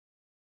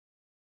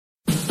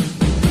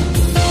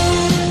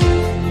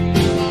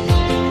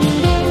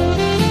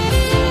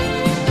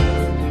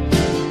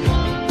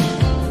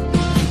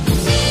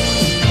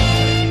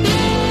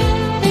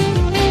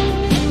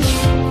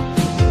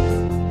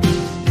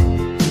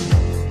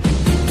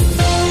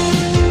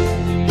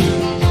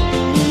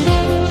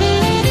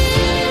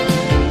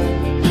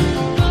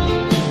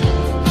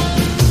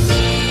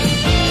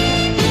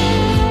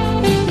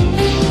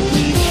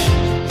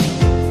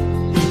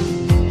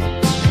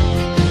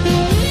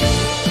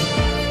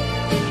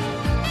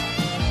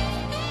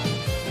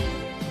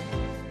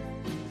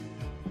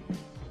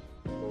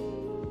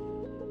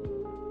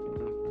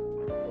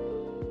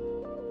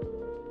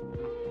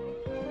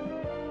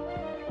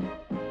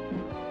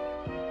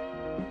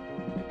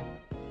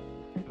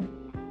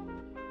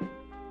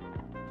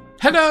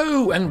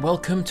Hello and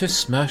welcome to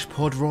Smersh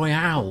Pod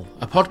Royale,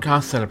 a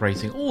podcast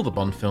celebrating all the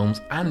Bond films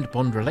and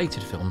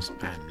Bond-related films,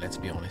 and let's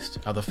be honest,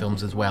 other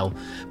films as well,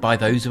 by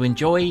those who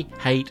enjoy,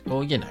 hate,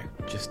 or,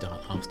 just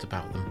aren't asked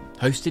about them.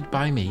 Hosted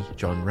by me,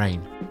 John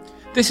Rain.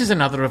 This is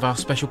another of our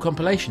special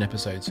compilation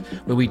episodes,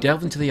 where we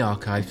delve into the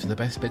archives for the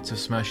best bits of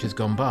Smershes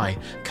gone by,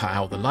 cut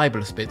out the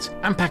libelous bits,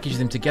 and package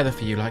them together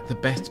for you like the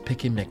best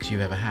pick-and mix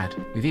you've ever had.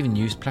 We've even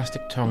used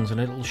plastic tongs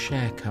and a little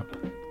share cup.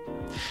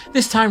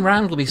 This time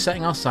round, we'll be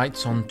setting our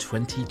sights on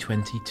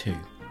 2022.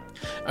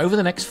 Over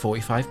the next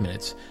 45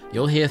 minutes,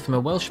 you'll hear from a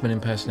Welshman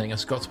impersonating a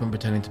Scotsman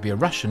pretending to be a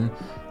Russian,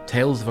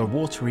 tales of a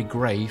watery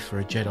grave for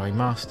a Jedi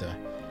Master,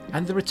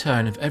 and the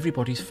return of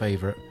everybody's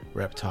favourite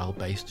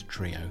reptile-based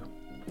trio.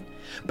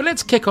 But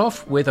let's kick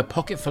off with a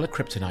pocket full of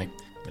kryptonite.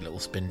 A little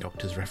Spin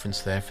Doctors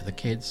reference there for the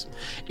kids.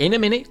 In a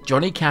minute,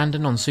 Johnny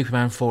Camden on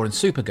Superman 4 and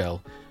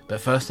Supergirl, but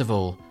first of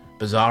all,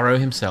 Bizarro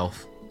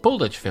himself, Paul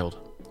Litchfield,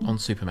 on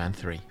Superman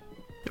 3.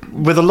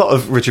 With a lot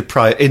of Richard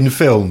Pryor in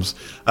films,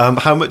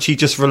 how much he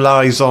just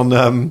relies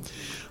on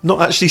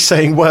not actually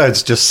saying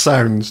words, just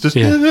sounds. Just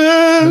that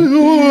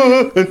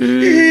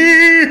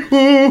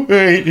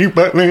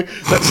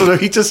sort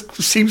of, he just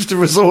seems to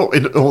resort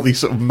in all these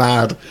sort of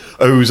mad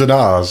O's and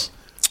R's,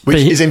 which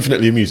is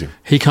infinitely amusing.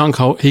 He can't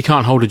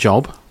hold a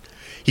job.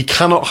 He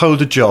cannot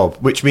hold a job,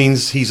 which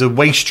means he's a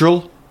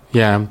wastrel.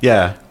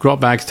 Yeah.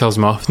 Grotbags tells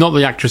him off. Not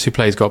the actress who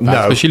plays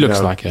Grotbags, but she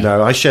looks like her.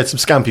 No, I shared some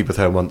Scampi with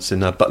her once in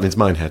Butlin's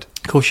Minehead.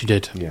 Of course you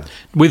did. Yeah.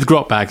 With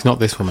Grotbags, not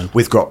this woman.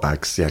 With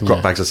Grotbags, yeah.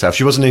 Grotbags herself.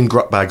 She wasn't in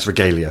Grotbags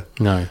regalia.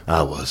 No.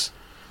 I was.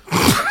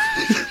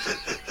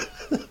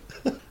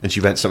 And she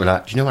went something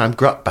like, do you know I'm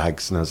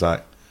Grotbags? And I was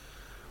like,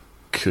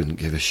 couldn't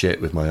give a shit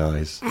with my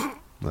eyes.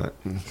 Like,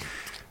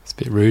 it's a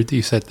bit rude that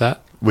you said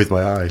that. With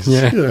my eyes.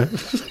 Yeah.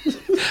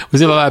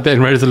 Was it like that bit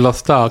in Raiders of the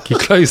Lost Ark? You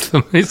closed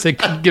them and he said,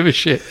 couldn't give a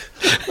shit.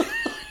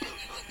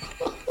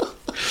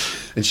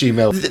 And she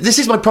emailed, this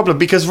is my problem,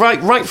 because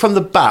right from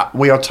the bat,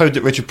 we are told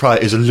that Richard Pryor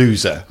is a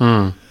loser.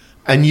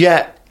 And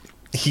yet,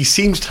 he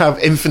seems to have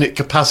infinite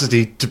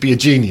capacity to be a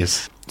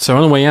genius. So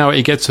on the way out,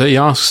 he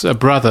asks a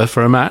brother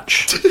for a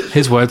match.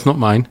 His words, not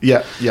mine.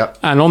 Yeah.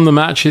 And on the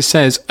match, it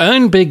says,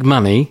 earn big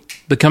money,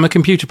 become a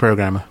computer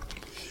programmer.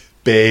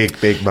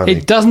 Big money.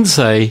 It doesn't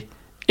say,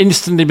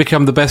 instantly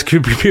become the best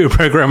computer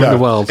programmer in the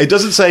world. It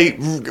doesn't say,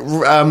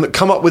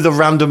 come up with a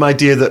random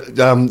idea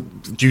that,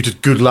 due to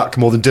good luck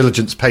more than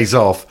diligence, pays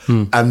off,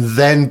 and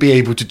then be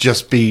able to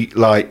just be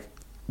like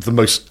the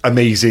most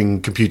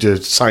amazing computer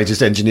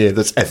scientist engineer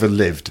that's ever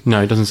lived.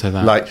 No, it doesn't say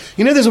that. Like,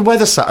 there's a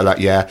weather satellite,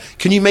 yeah?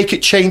 Can you make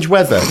it change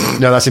weather?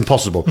 No, that's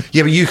impossible.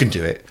 Yeah, but you can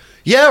do it.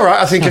 Yeah, right,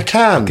 I think I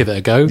can. I'll give it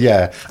a go.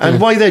 Yeah. And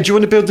why there? Do you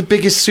want to build the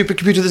biggest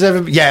supercomputer there's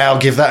ever been? Yeah, I'll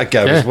give that a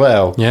go as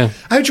well. Yeah.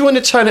 How do you want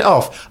to turn it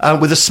off?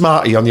 With a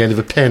Smartie on the end of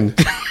a pin.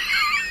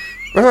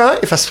 All right,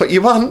 if that's what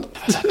you want.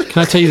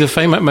 Can I tell you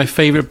my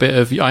favourite bit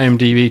of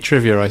IMDb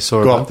trivia I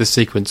saw about this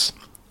sequence?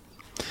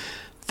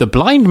 The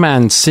blind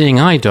man's seeing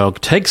eye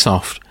dog takes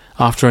off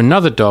after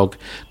another dog,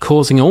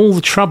 causing all the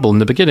trouble in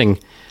the beginning.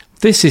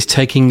 This is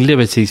taking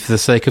liberties for the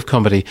sake of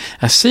comedy,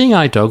 as seeing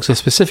eye dogs are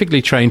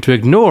specifically trained to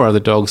ignore other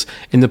dogs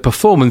in the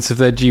performance of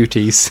their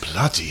duties.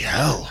 Bloody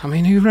hell. I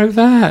mean, who wrote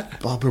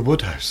that? Barbara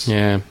Woodhouse.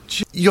 Yeah.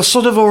 You're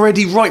sort of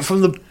already right from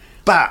the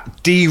bat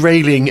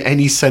derailing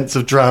any sense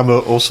of drama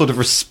or sort of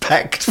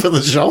respect for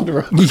the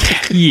genre.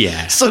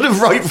 Yeah. Sort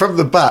of right from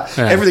the bat.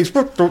 Yeah. Everything's...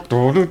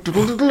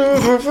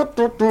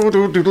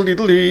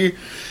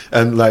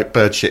 and like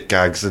bird shit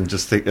gags and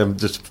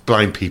just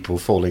blind people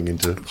falling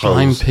into holes.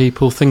 Blind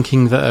people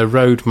thinking that a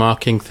road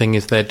marking thing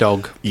is their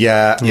dog.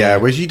 Yeah.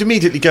 Whereas you'd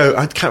immediately go,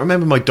 I can't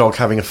remember my dog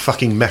having a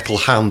fucking metal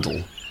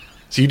handle.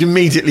 So you'd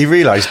immediately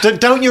realise,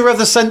 don't your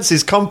other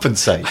senses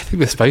compensate? I think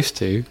they're supposed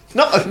to.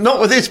 Not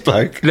with this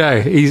bloke.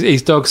 No,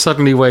 his dog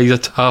suddenly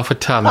weighs half a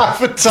ton.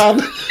 Half a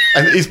ton.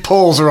 And his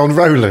paws are on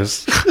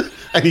rollers.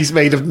 And he's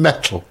made of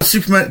metal.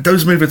 Superman,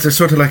 those movements are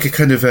sort of like a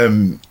kind of...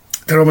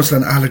 they're almost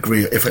an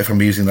allegory, if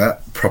I'm using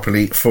that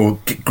properly, for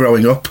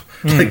growing up.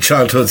 Like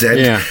childhood's end.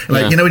 Yeah,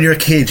 when you're a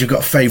kid, you've got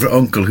a favourite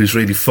uncle who's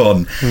really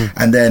fun,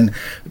 and then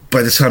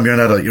by the time you're an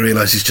adult, you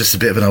realise he's just a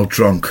bit of an old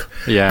drunk.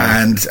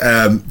 Yeah. And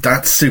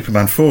that's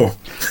Superman 4.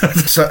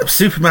 So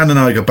Superman and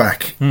I go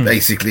back,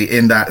 basically,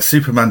 in that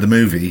Superman the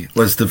movie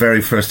was the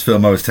very first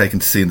film I was taken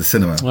to see in the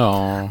cinema.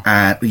 Aww.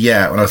 And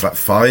when I was like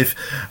 5,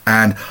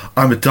 and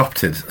I'm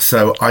adopted,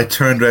 so I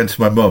turned around to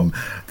my mum.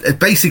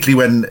 Basically,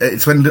 when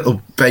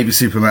little baby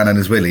Superman and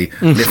his Willy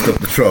lift up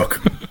the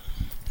truck,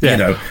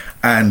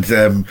 and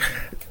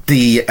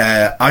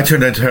I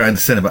turned around to her in the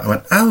cinema and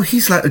went, oh,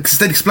 he's like... Because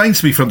they'd explained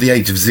to me from the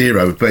age of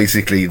 0,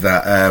 basically,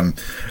 that,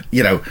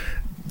 you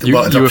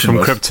were from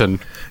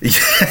Krypton.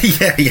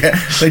 Yeah.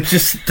 They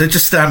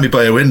just stand me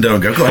by a window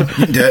and go, go on, you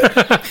can do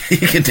it.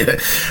 You can do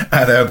it.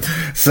 And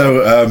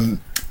so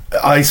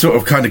I sort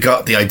of kind of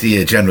got the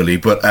idea generally,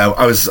 but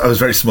I was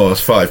very small, I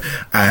was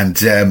 5,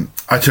 and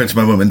I turned to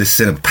my mum in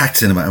this packed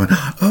cinema, and went,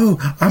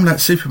 oh, I'm like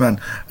Superman,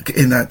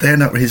 in that they're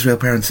not his real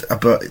parents,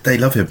 but they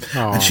love him.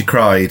 Aww. And she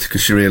cried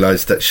because she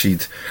realised that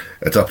she'd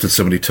adopted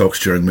someone who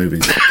talks during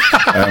movies.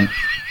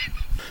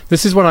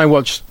 This is one I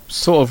watch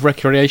sort of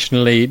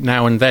recreationally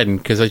now and then,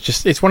 because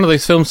it's one of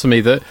those films for me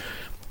that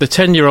the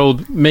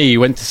 10-year-old me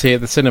went to see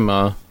at the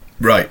cinema.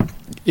 Right.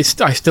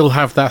 I still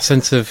have that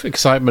sense of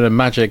excitement and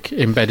magic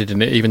embedded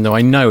in it, even though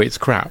I know it's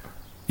crap.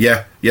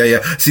 Yeah.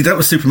 See, that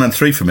was Superman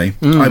 3 for me.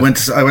 I went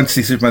to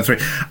see Superman 3,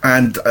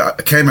 and I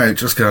came out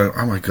just going,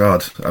 oh my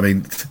God. I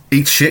mean,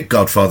 eat shit,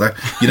 Godfather.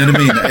 You know what I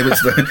mean? It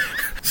was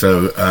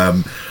so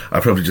I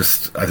probably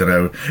just, I don't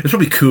know. It's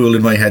probably cool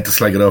in my head to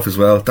slag it off as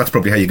well. That's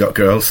probably how you got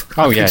girls.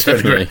 Oh, yeah,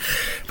 definitely.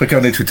 But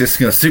going into a disc,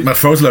 Superman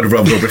 4 is a load of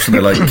rubbish, and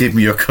they're like, give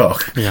me your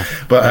cock. Yeah.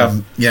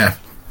 But, yeah.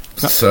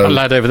 So, a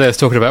lad over there is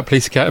talking about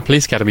Police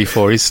Academy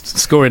 4. He's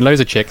scoring loads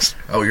of chicks.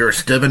 Oh, you're as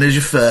stubborn as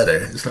your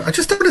father. It's like, I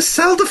just don't want to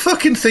sell the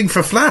fucking thing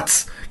for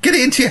flats. Get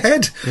it into your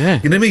head. Yeah.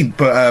 You know what I mean?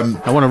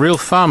 But I want a real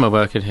farmer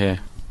working here.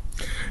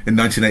 In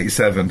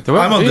 1987. There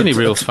won't be any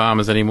real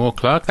farmers anymore,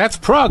 Clark. That's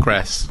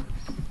progress.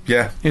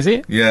 Yeah. Is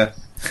it? Yeah.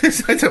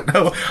 I don't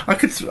know.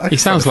 He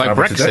sounds like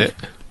Brexit.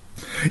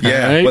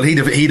 Yeah. Well,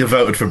 he'd have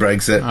voted for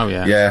Brexit. Oh,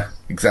 yeah. Yeah,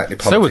 exactly.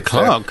 So would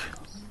Clark.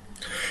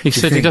 He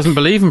said he doesn't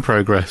believe in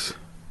progress.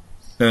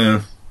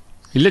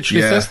 He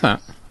literally says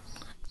that.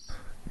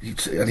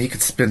 And he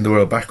could spin the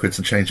world backwards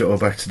and change it all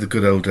back to the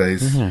good old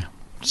days. Yeah.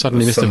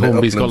 Suddenly Mr.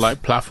 Hornby's got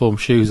like platform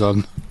shoes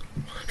on.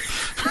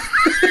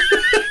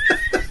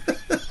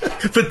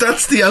 But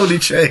that's the only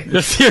change.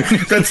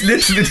 That's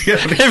literally the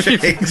only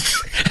change.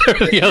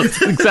 Everything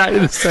else is exactly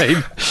the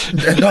same.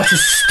 Not a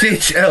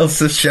stitch else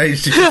has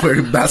changed. He's just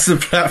wearing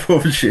massive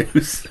platform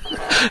shoes.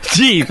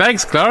 Gee,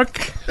 thanks,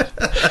 Clark.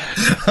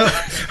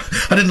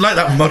 I didn't like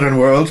that modern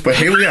world, but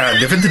here we are,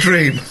 living the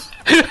dream.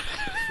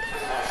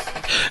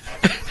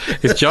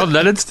 Is John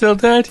Lennon still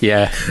dead?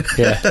 Yeah.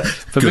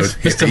 But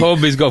Mr.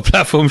 Hornby's got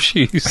platform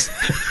shoes.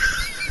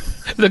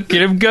 Look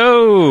at him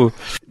go.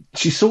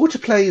 She sort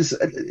of plays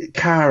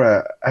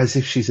Kara as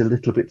if she's a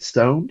little bit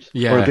stoned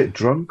or a bit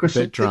drunk or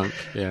something. Drunk,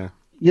 yeah.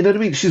 You know what I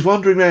mean? She's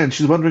wandering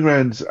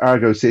around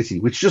Argo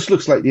City, which just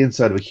looks like the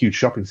inside of a huge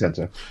shopping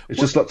centre. It's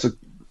just lots of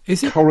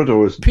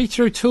corridors.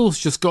 Peter O'Toole's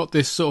just got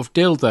this sort of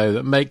dildo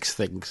that makes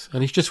things,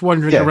 and he's just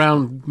wandering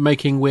around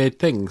making weird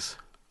things.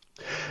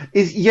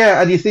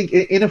 And you think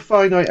in a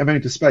finite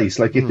amount of space,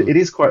 like it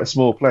is quite a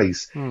small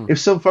place. If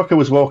some fucker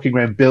was walking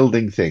around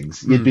building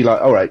things, you'd be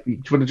like, all right, do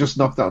you want to just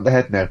knock that on the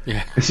head now?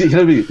 Yeah. You know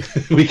what I mean?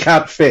 We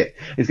can't fit.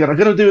 He's going, I'm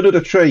going to do another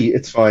tree.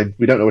 It's fine.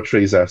 We don't know what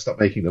trees are. Stop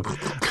making them.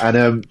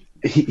 And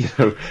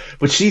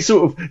but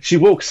she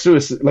walks through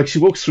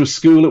a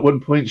school at one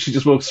point. She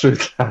just walks through a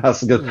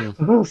class and goes,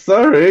 "Oh,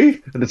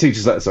 sorry," and the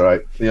teacher's like, "It's all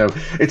right."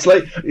 It's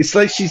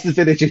like she's the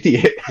village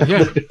idiot.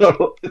 Yeah.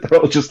 they're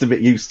all just a bit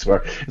used to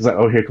her. It's like,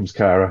 "Oh, here comes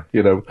Kara."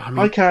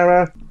 Hi,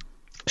 Kara.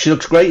 She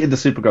looks great in the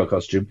Supergirl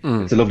costume.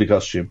 It's a lovely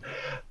costume,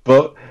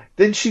 but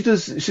then she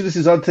does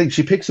this odd thing.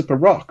 She picks up a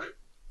rock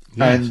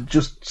and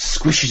just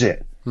squishes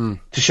it.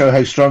 To show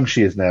how strong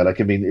she is now.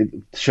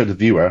 To show the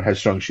viewer how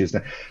strong she is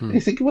now. And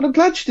you're thinking, well, I'm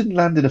glad she didn't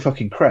land in a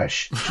fucking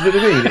crash. Do you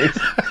know what I mean?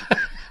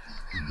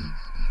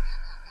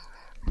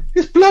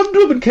 This blonde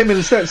woman came in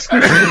and started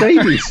squishing the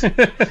babies.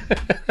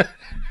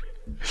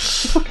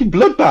 It's a fucking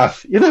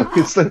bloodbath.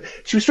 It's like,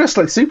 she was dressed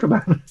like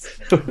Superman.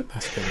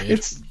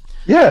 That's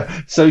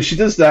so she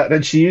does that,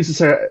 and she uses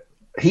her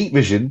heat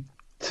vision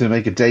to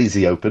make a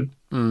daisy open.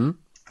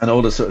 And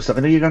all this sort of stuff.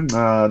 And then you're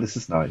going, this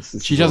is nice.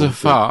 She does a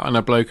fart, and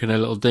a bloke in a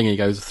little dinghy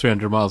goes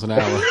 300 miles an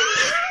hour.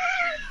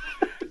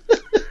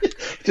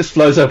 Just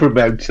flies over a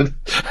mountain.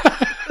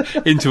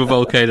 Into a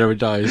volcano and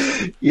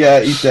dies. Yeah,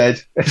 he's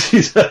dead. And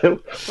she's like,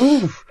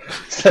 ooh.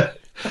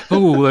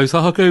 Oh, those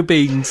Argo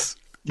beans.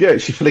 Yeah,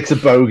 she flicks a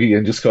bogey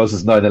and just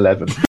causes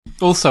 9/11.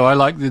 Also, I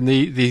like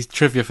the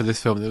trivia for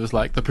this film. It was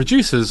like, the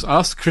producers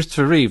asked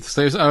Christopher Reeve,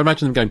 so I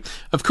imagine them going,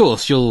 of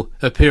course, you'll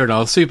appear in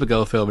our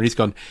Supergirl film. And he's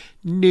gone,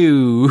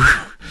 no,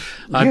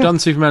 I've done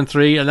Superman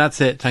 3 and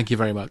that's it. Thank you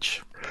very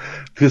much.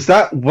 Because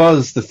that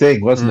was the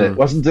thing, wasn't it?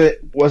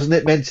 Wasn't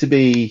it meant to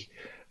be,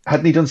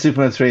 hadn't he done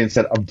Superman 3 and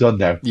said, I'm done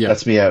now,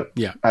 that's me out.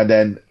 Yeah. And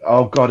then,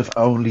 oh God, if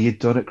only you'd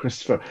done it,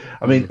 Christopher.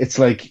 I mean, it's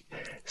like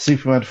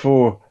Superman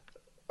 4,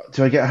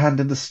 do I get a hand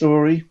in the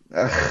story?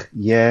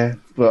 Yeah,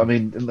 but I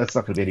mean, that's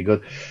not going to be any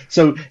good.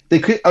 So they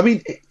could. I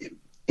mean,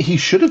 he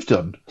should have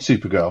done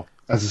Supergirl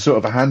as a sort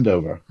of a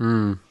handover,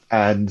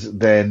 and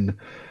then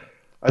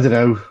I don't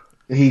know.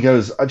 He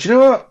goes, do you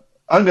know what?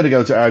 I'm going to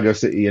go to Argo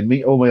City and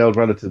meet all my old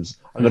relatives.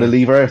 I'm going to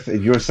leave Earth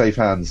in your safe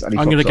hands. And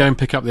I'm going to go and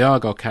pick up the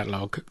Argo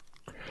catalogue.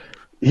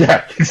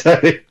 Yeah,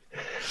 exactly.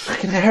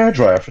 Like a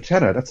hairdryer for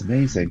tenner. That's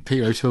amazing.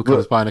 Peter O'Toole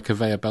comes by on a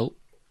conveyor belt.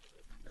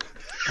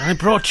 I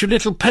brought you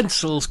little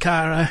pencils,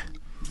 Kara.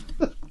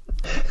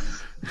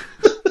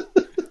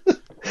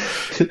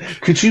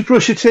 Could you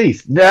brush your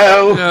teeth?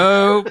 No.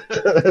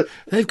 No.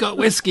 They've got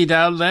whiskey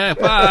down there.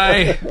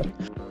 Bye.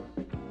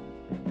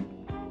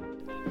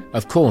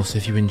 Of course,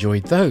 if you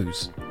enjoyed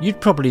those,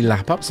 you'd probably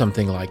lap up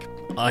something like,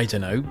 I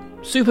don't know,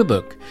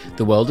 Superbook,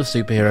 The World of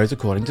Superheroes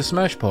According to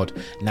Smersh,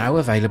 now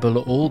available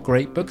at all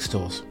great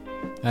bookstores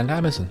and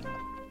Amazon.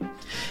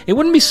 It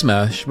wouldn't be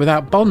Smersh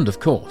without Bond, of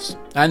course,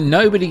 and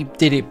nobody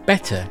did it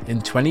better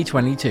in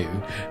 2022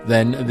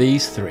 than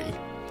these three.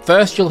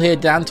 First, you'll hear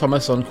Dan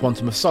Thomas on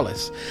Quantum of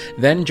Solace,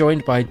 then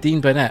joined by Dean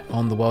Burnett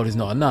on The World Is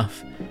Not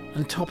Enough,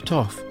 and topped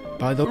off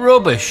by the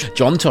rubbish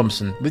John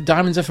Thompson with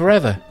Diamonds Are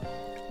Forever.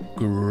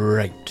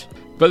 Great.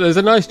 But there's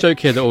a nice joke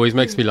here that always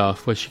makes me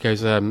laugh, where she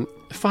goes,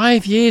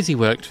 5 years he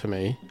worked for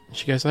me. And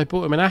she goes, I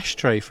bought him an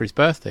ashtray for his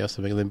birthday or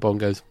something. And then Bond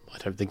goes, I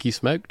don't think he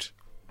smoked.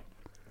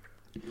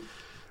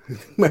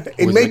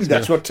 Maybe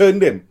that's what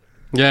turned him.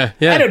 Yeah.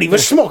 I don't even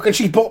smoke, and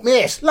she bought me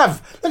this.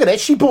 Love, look at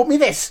this. She bought me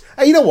this.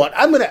 And you know what?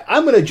 I'm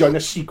gonna join a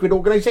secret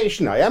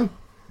organisation. I am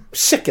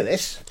sick of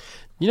this.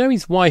 You know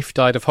his wife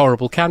died of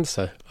horrible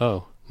cancer.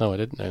 Oh no, I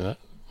didn't know that.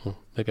 Well,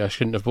 maybe I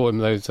shouldn't have bought him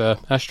those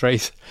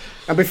ashtrays.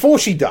 And before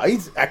she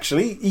died,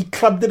 actually, he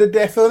clubbed her to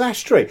death with an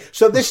ashtray.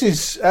 So this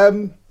is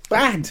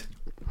bad.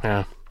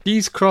 Yeah.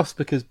 He's cross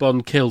because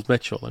Bond killed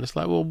Mitchell, and it's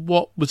like, well,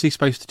 what was he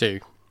supposed to do?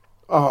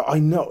 Oh, I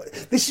know.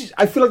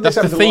 I feel like That's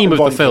the theme of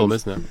the film,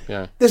 isn't it?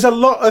 Yeah. There's a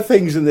lot of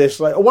things in this,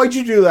 like, why'd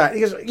you do that?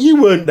 He goes,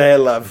 you weren't there,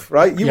 love,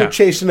 right? You were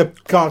chasing a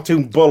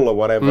cartoon bull or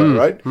whatever,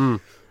 right?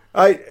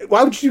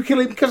 Why would you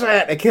kill him? Because I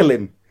had to kill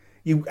him.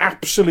 You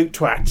absolute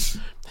twats.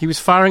 He was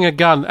firing a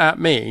gun at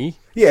me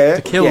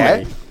to kill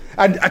me.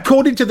 And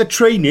according to the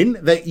training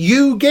that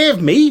you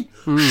gave me,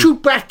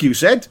 shoot back, you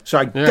said. So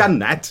I done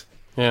that.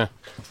 Yeah.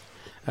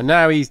 And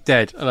now he's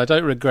dead, and I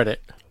don't regret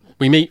it.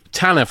 We meet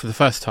Tanner for the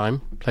first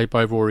time, played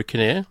by Rory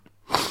Kinnear.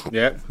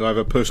 Yeah, who I have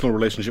a personal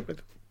relationship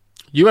with.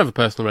 You have a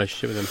personal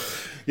relationship with him.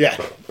 Yeah.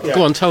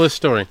 Go on, tell us a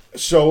story.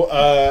 So,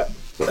 I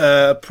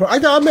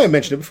may have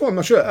mentioned it before, I'm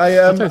not sure. I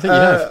don't think you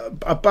have.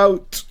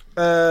 About,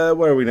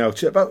 where are we now?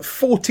 About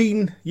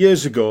 14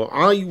 years ago,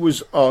 I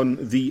was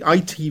on the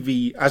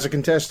ITV as a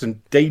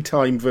contestant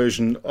daytime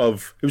version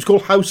of, it was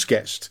called House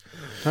Guest.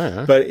 Oh,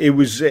 yeah. But it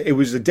was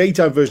a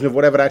daytime version of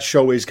whatever that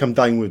show is, Come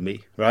Dine With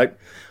Me, right?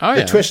 Oh,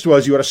 the twist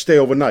was you had to stay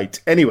overnight.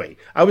 Anyway,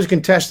 I was a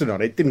contestant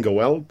on it. Didn't go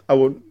well. I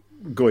won't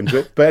go into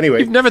it. But anyway.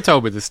 You've never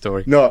told me this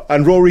story. No,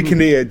 and Rory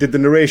Kinnear did the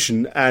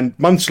narration, and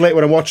months later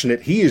when I'm watching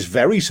it, he is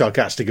very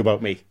sarcastic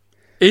about me.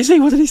 Is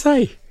he? What did he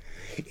say?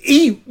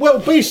 Well,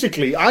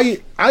 basically, I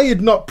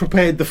had not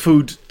prepared the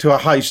food to a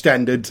high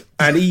standard,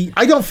 and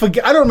I don't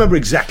remember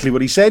exactly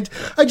what he said.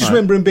 I just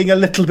remember him being a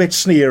little bit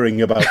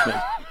sneering about me.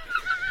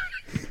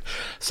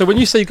 So when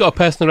you say you've got a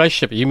personal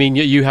relationship, you mean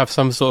you have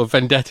some sort of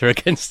vendetta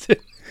against him?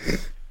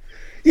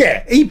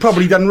 Yeah, he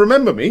probably doesn't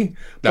remember me,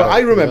 but I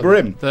remember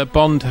him. The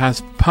Bond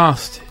has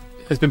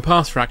been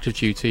passed for active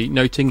duty,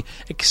 noting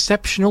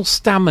exceptional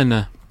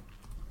stamina.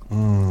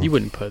 You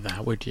wouldn't put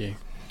that, would you?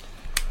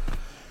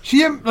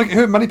 She, like,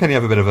 her Moneypenny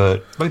have a bit of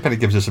a... Moneypenny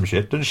gives her some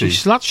shit, doesn't she?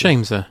 She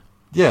slut-shames her.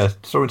 Yeah,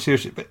 so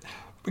seriously. But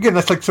again,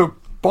 that's like, so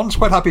Bond's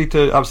quite happy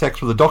to have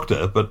sex with the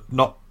Doctor, but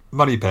not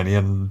Moneypenny,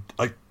 and,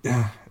 like...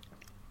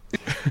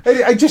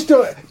 I just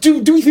don't...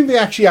 Do we think they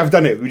actually have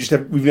done it?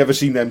 We've never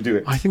seen them do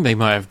it. I think they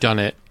might have done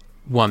it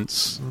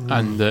once,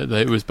 and that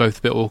it was both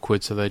a bit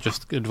awkward, so they're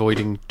just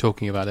avoiding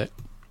talking about it.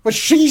 But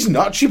she's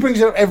not. She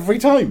brings it up every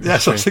time. Yeah,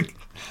 so,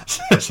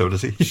 so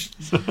does he.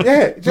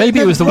 Yeah. Maybe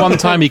it was the one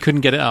time he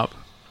couldn't get it up.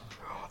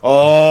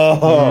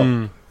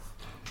 Oh.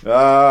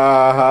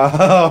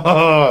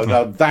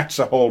 Now that's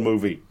a whole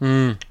movie.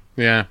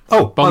 Yeah.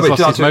 Oh, Bond's by the way,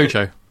 lost his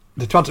mojo.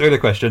 To answer earlier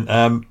question,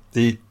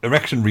 the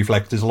erection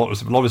reflex is a lot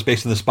of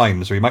space in the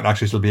spine, so he might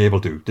actually still be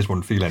able to. Just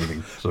won't feel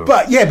anything. So.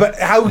 But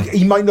how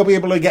he might not be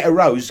able to get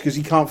aroused because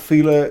he can't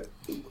feel her,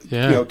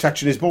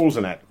 touching his balls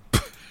and that.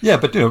 Yeah,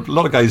 but a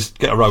lot of guys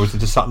get aroused and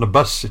just sat in a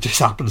bus. It just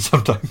happens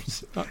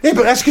sometimes. Yeah,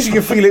 but that's because you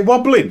can feel it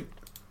wobbling.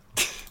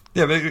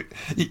 Yeah, but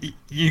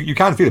you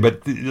can feel it,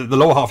 but the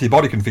lower half of your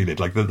body can feel it.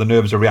 Like the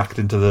nerves are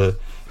reacting to the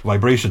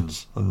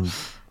vibrations,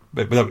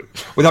 but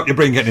without your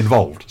brain getting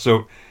involved.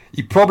 So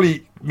he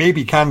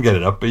maybe can get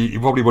it up, but he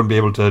probably wouldn't be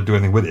able to do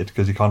anything with it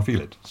because he can't feel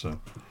it. So,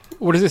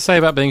 what does it say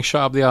about being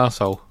shot up the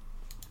arsehole?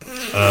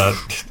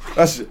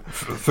 That's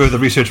further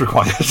research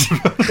required.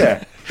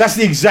 Yeah, that's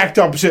the exact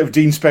opposite of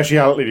Dean's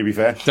speciality. To be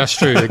fair, that's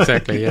true.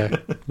 Exactly. Yeah.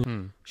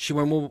 She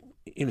went, well,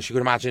 she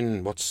could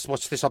imagine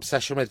what's this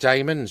obsession with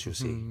diamonds, you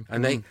see.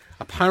 And they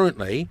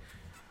apparently,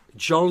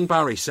 John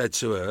Barry said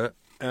to her,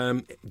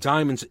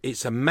 diamonds,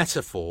 it's a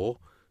metaphor.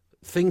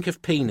 Think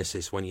of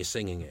penises when you're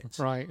singing it.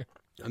 Right.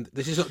 And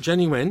this is not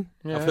genuine.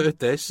 Yeah. I've heard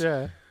this.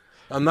 Yeah.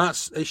 And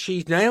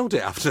she nailed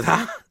it after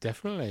that.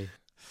 Definitely.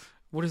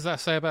 What does that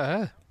say about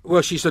her?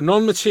 Well, she's a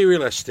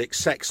non-materialistic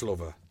sex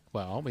lover.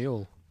 Well, aren't we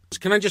all?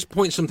 Can I just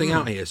point something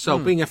out here? So,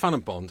 being a fan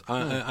of Bond,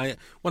 I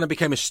when I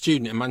became a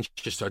student in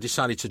Manchester, I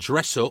decided to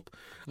dress up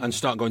and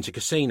start going to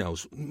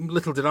casinos.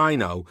 Little did I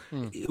know,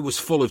 it was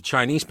full of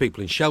Chinese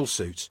people in shell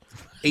suits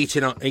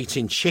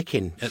eating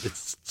chicken at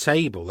the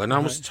table, and I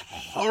was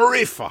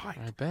horrified.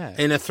 I bet.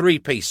 In a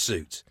three-piece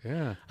suit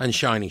and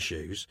shiny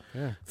shoes,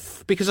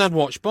 because I'd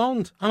watched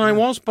Bond, and I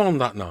was Bond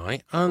that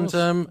night. And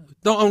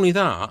not only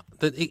that,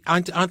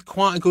 I had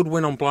quite a good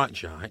win on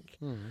blackjack.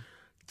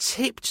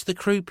 Tipped the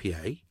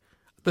croupier.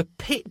 The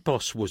pit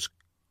boss was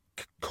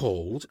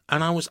called,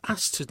 and I was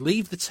asked to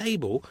leave the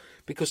table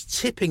because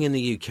tipping in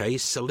the UK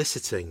is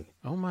soliciting.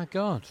 Oh my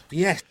God!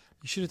 Yes,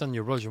 you should have done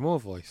your Roger Moore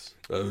voice.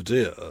 Oh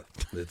dear,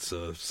 it's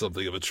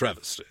something of a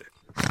travesty.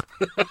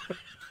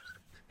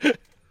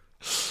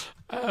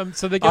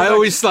 So they I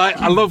always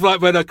I love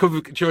when I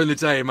come during the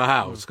day in my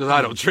house, because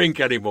I don't drink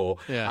anymore.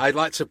 Yeah. I'd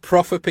like to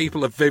proffer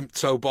people a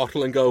Vimto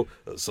bottle and go,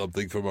 that's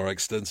something from our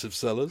extensive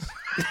cellars.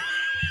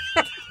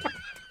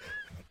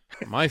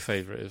 My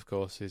favourite, of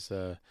course, is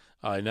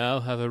I now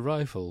have a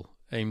rifle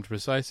aimed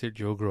precisely at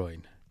your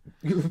groin.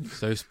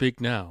 So speak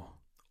now,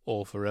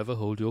 or forever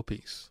hold your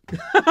peace.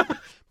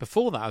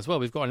 Before that as well,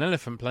 we've got an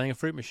elephant playing a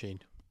fruit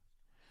machine.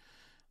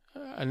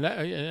 And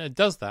it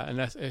does that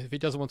unless if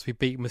it doesn't want to be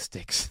beaten with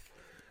sticks.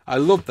 I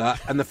love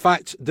that, and the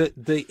fact that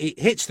it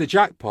hits the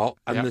jackpot,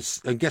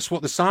 and and guess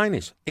what the sign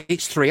is?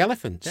 It's 3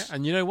 elephants. Yeah,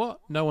 and you know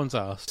what? No one's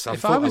asked. So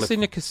if I was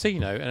in a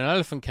casino and an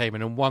elephant came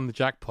in and won the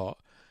jackpot,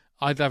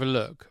 I'd have a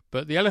look.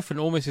 But the elephant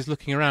almost is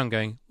looking around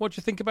going, what do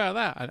you think about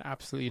that? And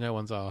absolutely no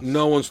one's asked.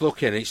 No one's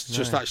looking. It's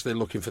just actually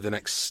looking for the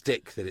next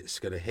stick that it's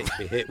going to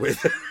be hit with.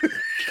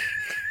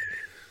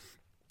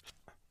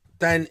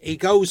 Then he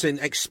goes in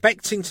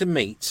expecting to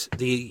meet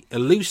the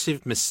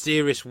elusive,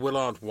 mysterious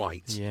Willard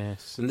White.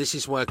 Yes. And this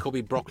is where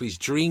Cubby Broccoli's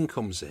dream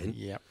comes in.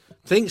 Yep.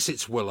 Thinks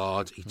it's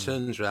Willard. He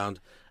turns round,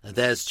 and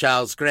there's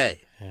Charles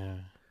Gray. Yeah.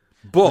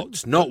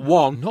 But not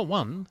one. Not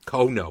one.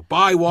 Oh, no.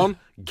 Buy one,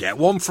 get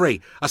one free.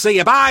 I say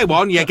you buy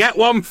one, you get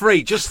one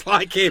free, just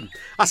like him.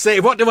 I say,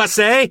 what do I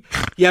say?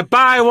 You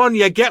buy one,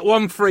 you get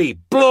one free.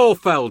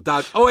 Blofeld,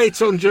 Dad.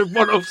 0800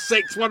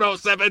 106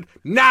 107.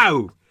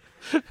 Now!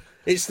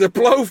 It's the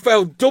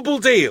Blofeld double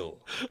deal.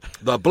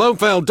 The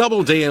Blofeld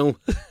double deal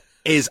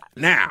is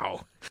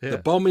now. Yeah. The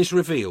bomb is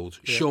revealed.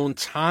 Yeah. Sean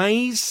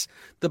ties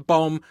the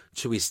bomb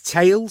to his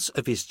tails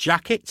of his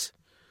jacket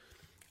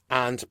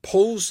and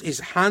pulls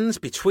his hands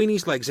between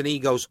his legs, and he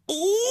goes,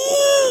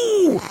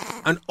 ooh!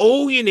 And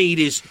all you need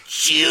is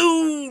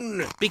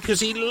tune, because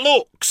he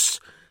looks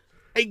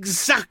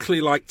exactly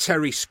like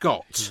Terry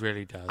Scott. He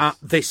really does. At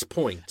this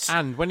point.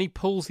 And when he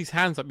pulls his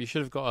hands up, you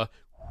should have got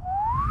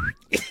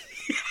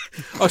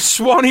a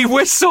Swanee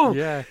whistle.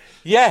 Yeah.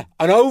 Yeah.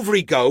 And over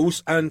he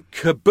goes, and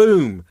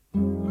kaboom.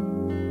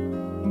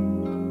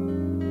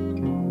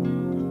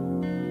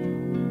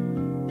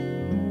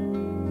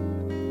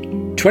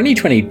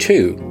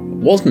 2022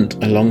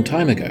 wasn't a long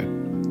time ago,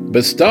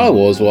 but Star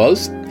Wars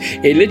was.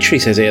 It literally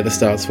says it at the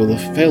starts of all the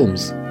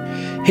films.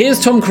 Here's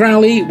Tom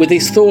Crowley with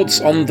his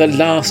thoughts on The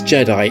Last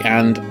Jedi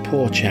and,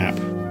 poor chap,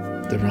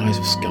 The Rise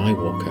of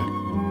Skywalker.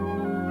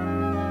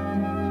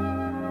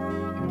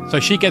 So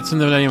she gets in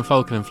the Millennium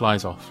Falcon and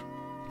flies off.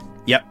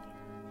 Yep.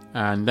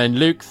 And then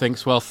Luke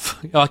thinks, well,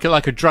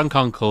 like a drunk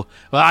uncle,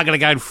 well, I'm going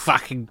to go and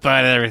fucking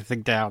burn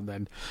everything down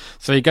then.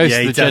 So he goes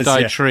to the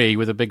Jedi tree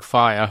with a big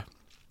fire.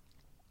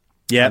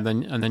 Yeah. And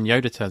then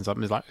Yoda turns up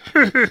and is like...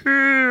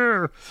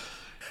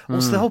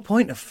 What's the whole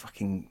point of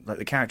fucking, like,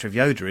 the character of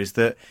Yoda is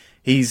that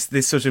he's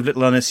this sort of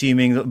little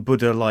unassuming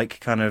Buddha-like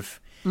kind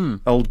of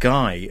old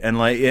guy. And,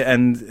 like,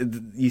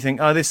 and you think,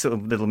 oh, this sort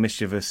of little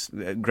mischievous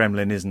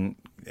gremlin isn't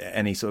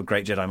any sort of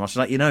great Jedi master.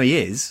 Like, he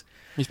is.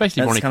 He's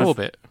basically Ronnie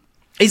Corbett.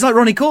 He's like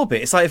Ronnie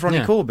Corbett. It's like if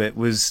Ronnie Corbett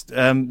was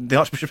the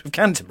Archbishop of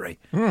Canterbury.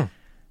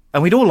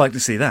 And we'd all like to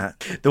see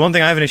that. The one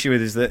thing I have an issue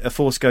with is that a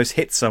Force ghost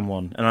hits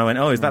someone, and I went,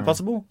 oh, is that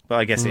possible? But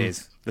I guess it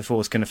is. The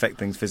Force can affect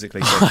things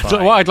physically.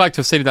 So what I'd like to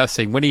have seen in that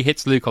scene, when he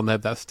hits Luke on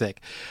that stick,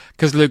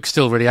 because Luke's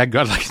still really angry,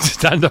 I'd like to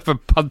stand up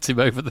and punt him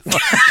over the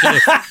fucking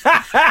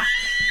cliff.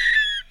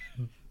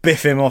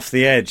 Biff him off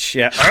the edge,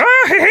 yeah.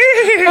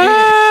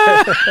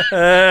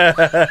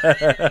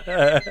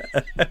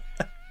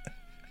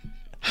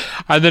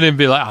 And then he'd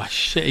be like, oh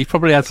shit, he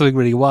probably had something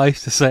really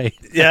wise to say.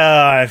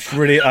 Yeah,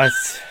 I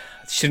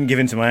shouldn't give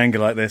in to my anger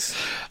like this.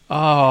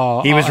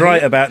 Oh, he was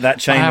right about that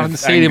chain. I haven't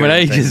seen him in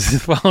ages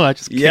as well. I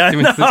just kicked him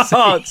into the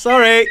sea.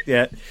 Sorry.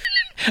 Yeah.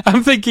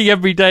 I'm thinking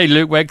every day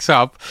Luke wakes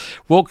up,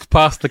 walks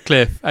past the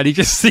cliff, and he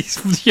just sees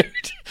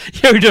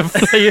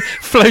Yoda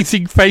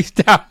floating face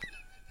down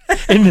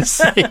in the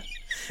sea.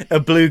 A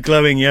blue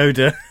glowing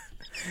Yoda.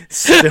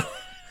 Still.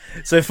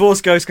 So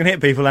Force ghosts can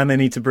hit people and they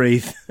need to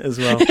breathe as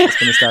well. That's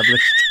been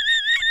established.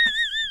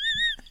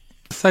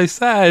 So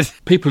sad.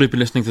 People who've been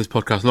listening to this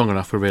podcast long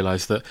enough will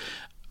realise that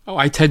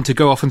I tend to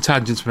go off on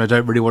tangents when I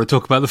don't really want to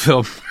talk about the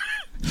film.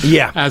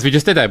 Yeah. As we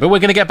just did there. But we're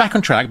going to get back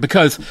on track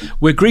because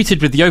we're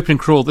greeted with the opening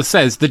crawl that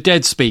says, the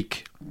dead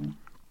speak.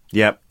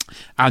 Yep.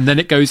 And then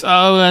it goes,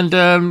 oh, and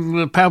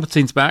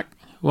Palpatine's back.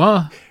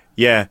 What?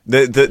 Yeah.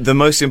 The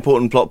most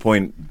important plot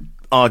point,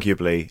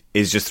 arguably,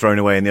 is just thrown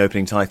away in the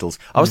opening titles.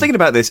 I was thinking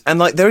about this, and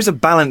like there is a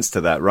balance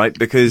to that, right?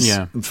 Because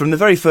from the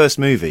very first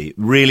movie,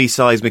 really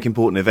seismic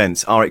important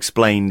events are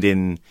explained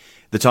in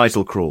the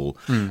title crawl.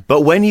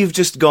 But when you've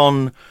just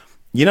gone,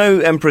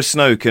 Emperor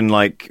Snoke and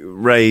like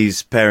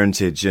Rey's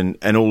parentage and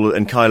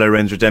Kylo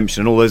Ren's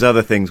redemption and all those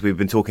other things we've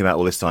been talking about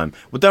all this time.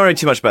 Well, don't worry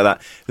too much about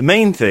that. The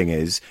main thing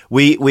is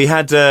we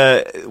got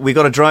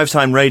a drive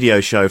time radio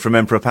show from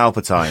Emperor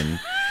Palpatine.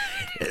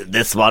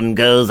 This one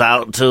goes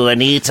out to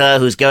Anita,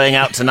 who's going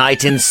out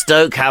tonight in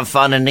Stoke. Have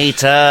fun,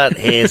 Anita.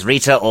 Here's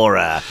Rita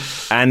Ora.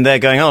 And they're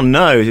going, oh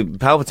no,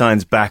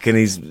 Palpatine's back and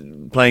he's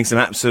playing some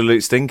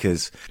absolute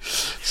stinkers.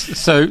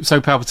 So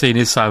Palpatine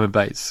is Simon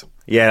Bates.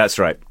 Yeah, that's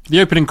right. The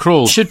opening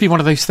crawl should be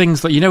one of those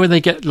things that, you know, when they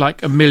get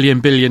like a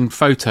million billion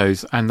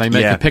photos and they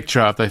make a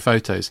picture out of their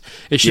photos.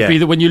 It should be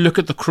that when you look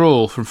at the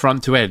crawl from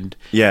front to end,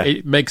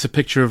 it makes a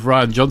picture of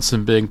Ryan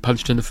Johnson being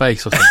punched in the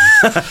face or something.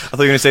 I thought you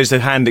were going to say just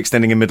a hand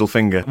extending a middle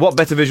finger. What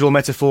better visual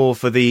metaphor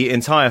for the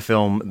entire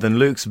film than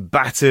Luke's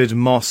battered,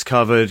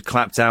 moss-covered,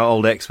 clapped-out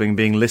old X-Wing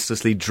being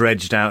listlessly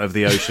dredged out of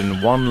the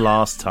ocean one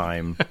last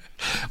time?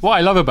 What I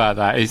love about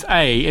that is,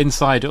 A,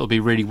 inside it'll be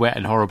really wet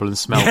and horrible and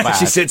smell bad.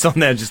 She sits on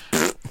there just...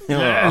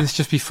 and it's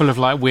just be full of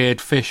like weird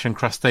fish and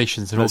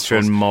crustaceans and all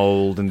sorts. And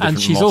mould and different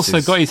she's mosses,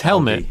 also got his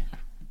helmet. algae.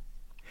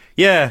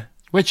 Yeah.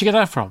 Where'd you get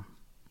that from?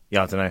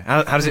 Yeah, I don't know.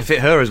 How does it fit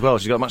her as well?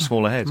 She's got a much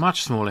smaller head.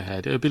 Much smaller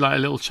head. It would be like a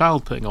little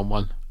child putting on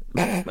one.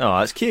 Oh,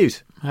 that's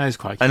cute. That is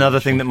quite cute. Another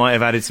thing that might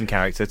have added some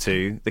character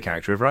to the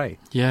character of Rey.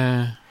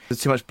 Yeah.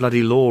 There's too much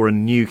bloody lore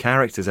and new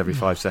characters every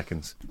 5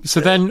 seconds. So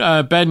then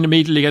Ben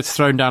immediately gets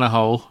thrown down a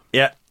hole.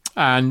 Yeah.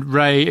 And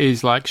Rey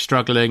is like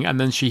struggling, and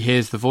then she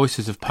hears the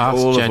voices of past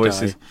All Jedi. the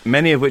voices,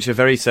 many of which are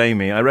very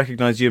samey. I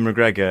recognise Ewan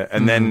McGregor,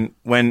 and then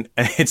when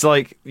it's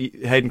like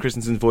Hayden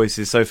Christensen's voice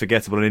is so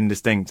forgettable and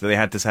indistinct that they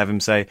had to have him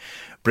say,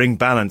 "Bring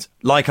balance,"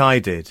 like I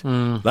did,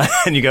 and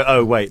you go,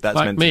 "Oh wait, that's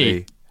like meant me. to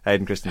be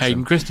Hayden Christensen."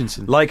 Hayden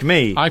Christensen, like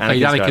me. I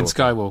played Anakin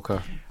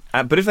Skywalker.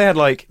 But if they had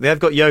they've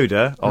got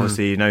Yoda,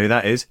 obviously you know who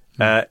that is.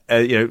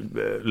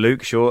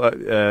 Luke, sure,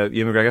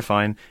 Ewan McGregor,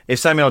 fine. If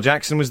Samuel L.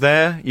 Jackson was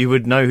there, you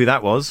would know who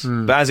that was.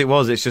 But as it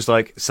was, it's just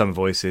like some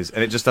voices,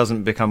 and it just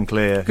doesn't become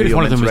clear. Good if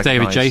one of them was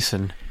David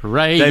Jason.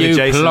 Rey, David you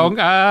Jason.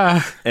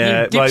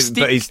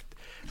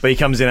 But he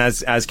comes in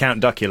as Count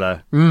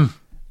Duckula.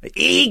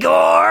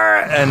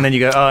 Igor! And then you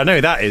go, oh, I know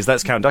who that is.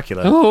 That's Count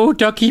Duckula. Oh,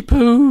 Ducky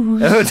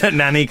Poo. Oh,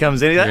 Nanny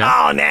comes in. He's like,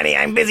 oh, Nanny,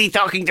 I'm busy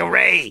talking to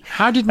Rey.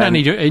 How did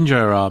Nanny injure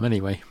her arm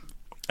anyway?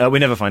 We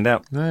never find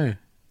out. No.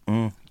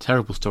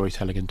 Terrible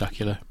storytelling in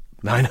Duckula.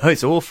 I know,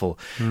 it's awful.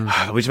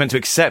 We're just meant to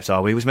accept,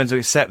 are we? We're just meant to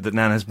accept that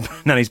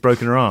Nanny's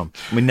broken her arm.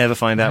 We never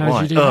find out why.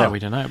 How did you do that? We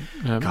don't know.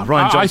 God,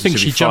 Ryan Johnson I think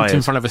she jumped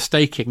in front of a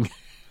staking.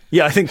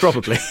 Yeah, I think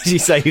probably. She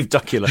saved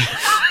Duckula.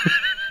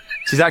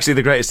 She's actually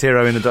the greatest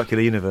hero in the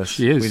Duckula universe.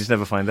 She is. We just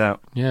never find out.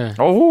 Yeah.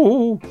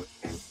 Oh!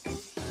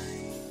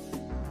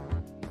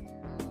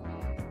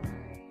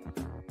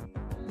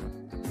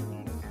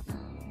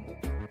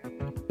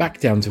 Back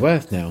down to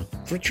earth now,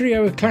 for a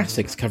trio of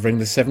classics covering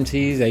the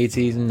 70s,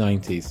 80s and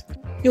 90s.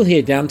 You'll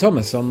hear Dan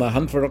Thomas on The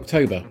Hunt for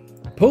October,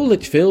 Paul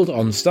Litchfield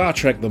on Star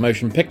Trek The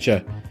Motion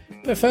Picture,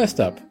 but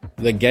first up,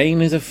 The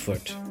Game is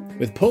Afoot,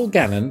 with Paul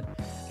Gannon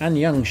and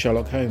young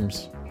Sherlock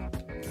Holmes.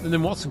 And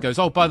then Watson goes,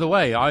 oh, by the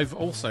way, I've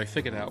also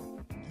figured out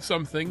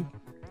something.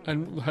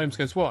 And Holmes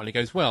goes, what? And he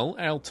goes, well,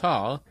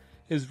 Altar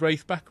is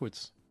Wraith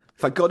backwards.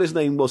 Thank God his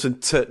name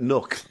wasn't Turt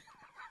Nook.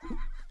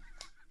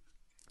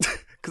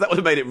 Because that would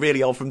have made it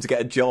really odd for him to get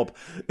a job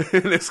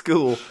in a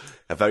school,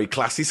 a very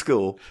classy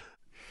school.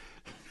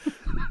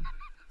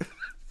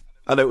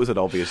 I know it was an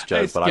obvious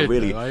joke, It's but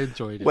good, I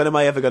enjoyed it. When am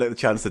I ever going to get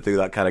the chance to do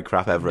that kind of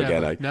crap ever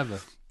again?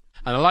 Never.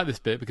 And I like this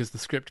bit because the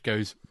script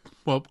goes,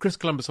 well, Chris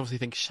Columbus obviously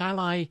thinks,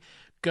 shall I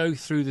go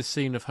through the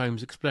scene of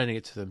Holmes explaining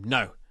it to them?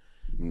 No.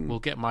 We'll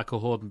get Michael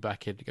Hordern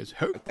back in. He goes,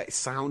 who? It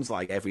sounds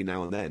like every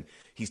now and then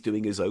he's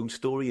doing his own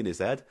story in his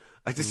head.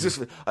 It's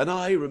just, and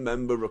I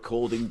remember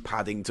recording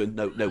Paddington.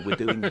 No, we're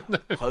doing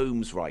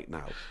Holmes right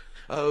now.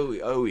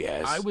 Oh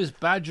yes. I was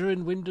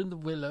badgering Wind in the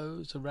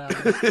Willows around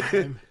the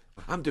time.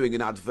 I'm doing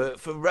an advert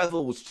for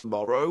Revels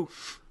tomorrow.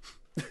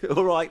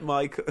 All right,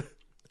 Mike.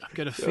 I'm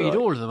going to feed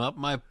all of them up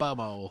my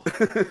bumhole.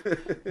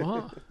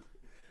 What?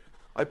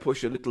 I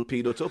push a little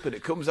peanut up and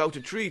it comes out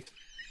a treat.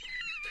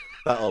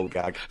 That old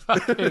gag.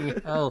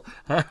 Fucking hell.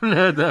 I haven't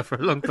heard that for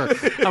a long time.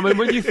 I mean,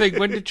 when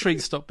did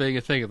treats stop being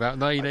a thing? About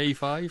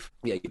 1985?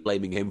 Yeah, you're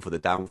blaming him for the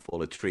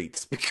downfall of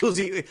treats because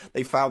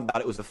they found out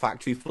it was a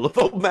factory full of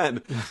old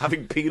men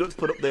having peanuts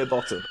put up their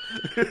bottom.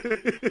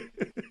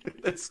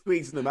 They're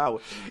squeezing them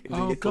out.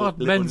 Oh, God,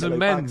 men's and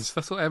men's. Bags.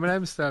 That's what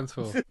M&M stands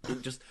for.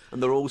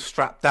 And they're all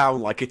strapped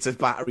down like it's a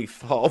battery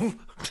farm.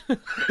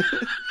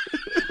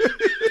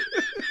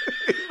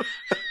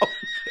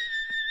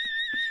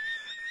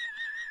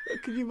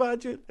 Can you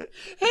imagine?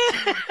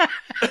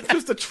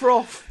 Just a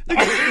trough.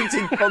 They're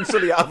eating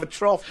constantly out of a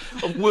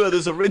trough of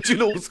Werther's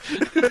originals.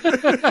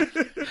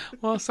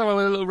 Well, someone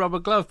with a little rubber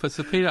glove puts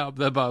a peanut up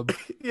their bum.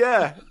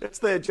 Yeah, it's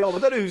their job. I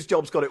don't know whose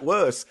job's got it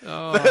worse.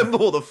 Oh. They're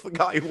more the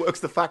guy who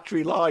works the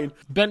factory line.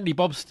 Bentley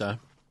Bobster,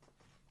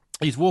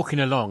 he's walking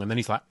along and then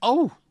he's like,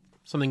 oh,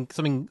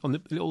 something on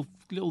the little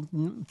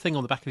thing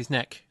on the back of his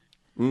neck.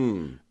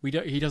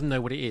 He doesn't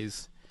know what it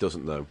is.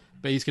 Doesn't know.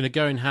 But he's going to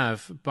go and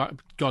have,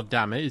 God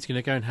damn it, he's going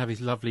to go and have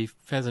his lovely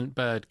pheasant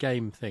bird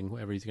game thing,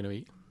 whatever he's going to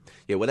eat.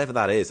 Yeah, whatever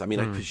that is. I mean,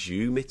 I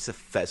presume it's a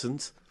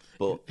pheasant,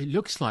 but... It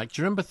looks like,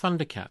 do you remember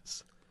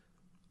Thundercats?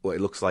 Well,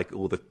 it looks like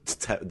all the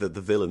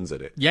villains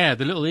in it. Yeah,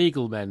 the little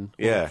eagle men.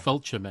 Yeah.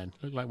 Vulture men.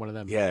 Look like one of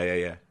them.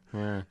 Yeah.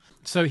 Yeah.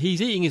 So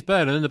he's eating his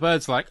bird, and then the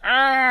bird's like,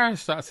 ah,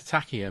 starts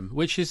attacking him,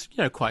 which is,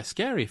 quite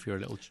scary if you're a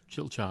little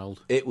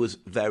child. It was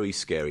very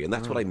scary, and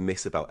that's what I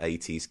miss about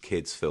 80s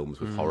kids' films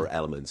with horror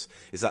elements,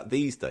 is that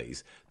these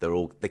days,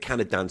 they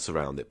kind of dance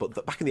around it,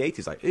 but back in the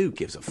 80s, like, who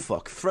gives a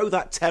fuck? Throw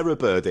that terror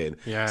bird in.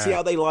 Yeah. See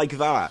how they like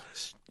that?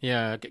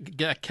 Yeah,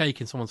 get a cake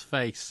in someone's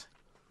face.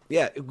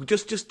 Yeah,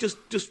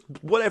 just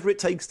whatever it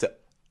takes to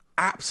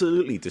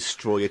absolutely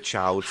destroy a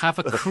child. Have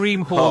a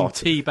cream horn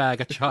teabag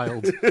a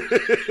child.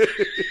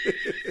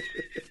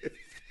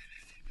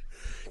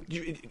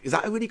 Is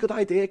that a really good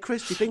idea,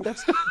 Chris? Do you think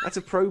that's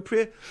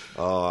appropriate?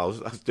 Oh, I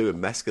was doing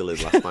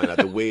mescaline last night. I had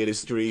the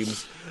weirdest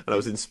dreams, and I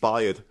was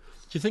inspired. Do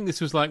you think this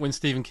was like when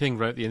Stephen King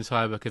wrote the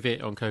entire book of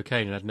It on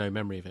cocaine and had no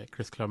memory of it?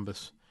 Chris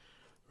Columbus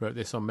wrote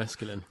this on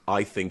mescaline.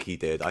 I think he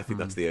did. I think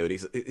that's the only...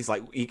 It's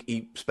like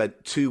he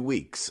spent 2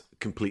 weeks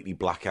completely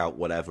blackout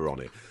whatever on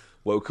it.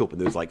 Woke up and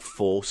there was like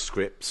 4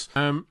 scripts.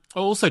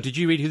 Also, did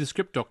you read who the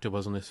script doctor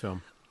was on this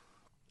film?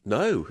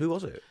 No, who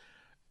was it?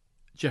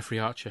 Jeffrey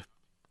Archer.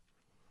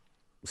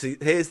 See,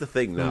 here's the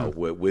thing now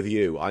with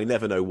you. I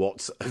never know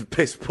what's a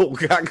piss ball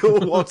gag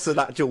or what's an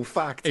actual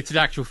fact. It's an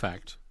actual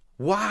fact.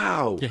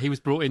 Wow. Yeah, he was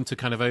brought in to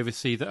kind of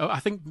oversee I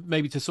think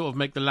maybe to sort of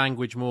make the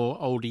language more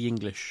oldie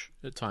English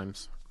at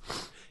times.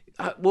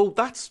 Well,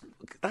 that's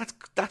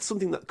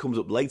something that comes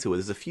up later where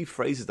there's a few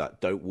phrases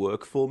that don't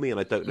work for me, and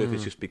I don't know if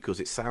it's just because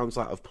it sounds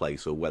out of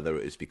place or whether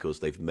it is because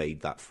they've made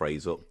that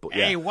phrase up. But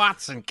yeah. Hey,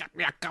 Watson, get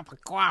me a cup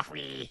of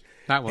coffee.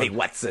 That one. Hey,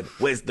 Watson,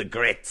 where's the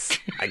grits?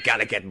 I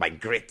gotta get my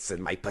grits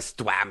and my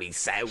pastrami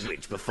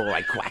sandwich before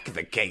I quack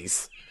the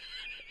case.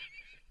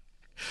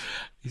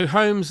 So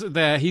Holmes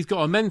there, he's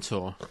got a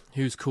mentor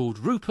who's called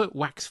Rupert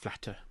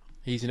Waxflatter.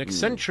 He's an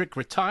eccentric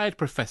retired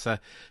professor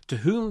to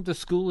whom the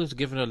school has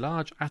given a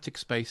large attic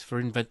space for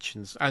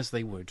inventions, as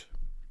they would.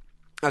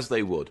 As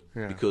they would,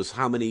 because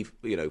how many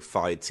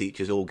fired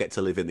teachers all get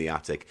to live in the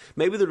attic?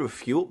 Maybe there are a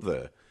few up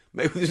there.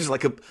 Maybe there's just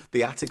like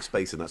the attic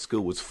space in that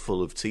school was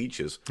full of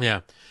teachers. Yeah,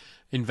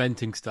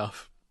 inventing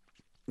stuff.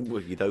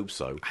 Well, you'd hope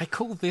so. I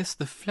call this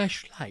the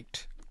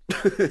fleshlight.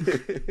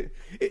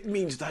 It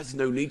means there's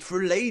no need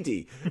for a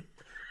lady,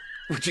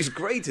 which is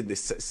great in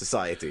this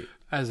society.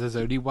 As there's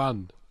only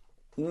one.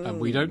 And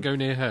we don't go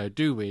near her,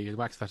 do we? And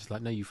Waxflatter's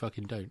like, no, you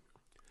fucking don't.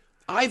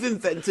 I've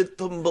invented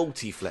the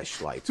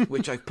multi-fleshlight,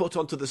 which I've put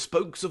onto the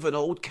spokes of an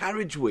old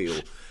carriage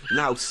wheel.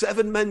 Now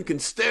 7 men can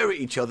stare at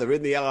each other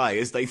in the eye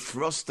as they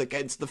thrust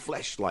against the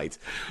fleshlight.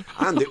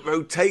 And it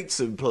rotates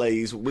and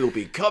plays, we'll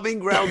be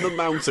coming round the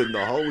mountain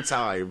the whole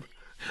time.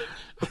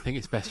 I think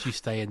it's best you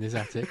stay in this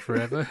attic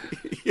forever.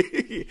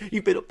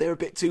 You've been up there a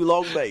bit too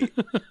long, mate.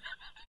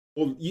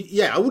 Well,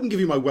 yeah, I wouldn't give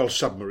you my Welsh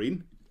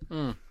submarine,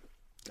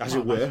 as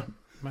it were.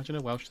 Imagine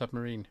a Welsh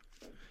submarine.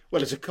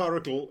 Well, it's a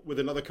coracle with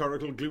another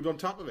coracle glued on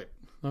top of it.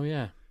 Oh,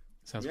 yeah.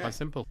 Sounds quite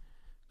simple.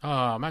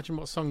 Oh, imagine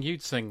what song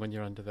you'd sing when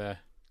you're under there.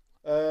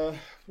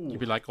 You'd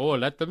be like, oh,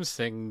 let them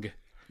sing.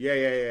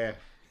 Yeah.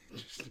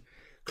 Just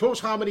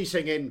close harmony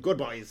singing. Good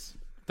boys.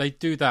 They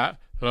do that.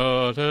 That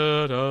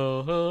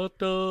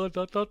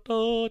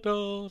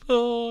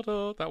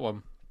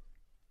one.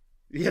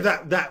 Yeah,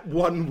 that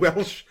one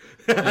Welsh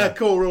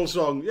choral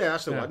song. Yeah,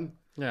 that's the one.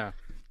 Yeah,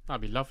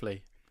 that'd be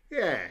lovely.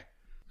 Yeah.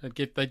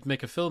 They'd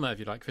make a film out of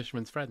you like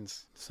Fisherman's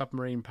Friends,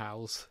 Submarine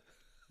Pals.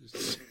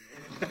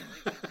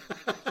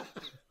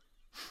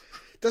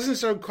 Doesn't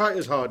sound quite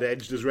as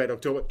hard-edged as Red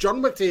October.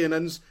 John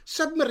McTiernan's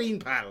Submarine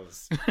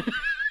Pals.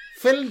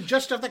 Filmed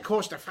just off the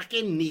coast of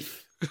fucking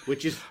Neath,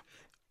 which is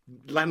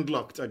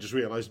landlocked, I just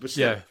realised. But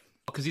still. Yeah,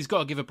 because he's got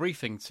to give a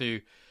briefing to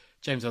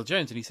James L.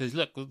 Jones, and he says,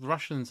 look, the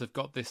Russians have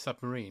got this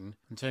submarine.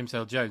 And James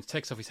L. Jones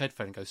takes off his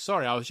headphone and goes,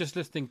 sorry, I was just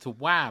listening to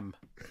Wham!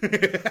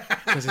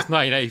 Because it's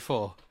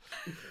 1984.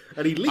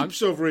 And he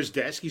leaps over his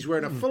desk. He's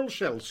wearing a full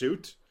shell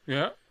suit.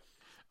 Yeah.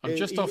 I'm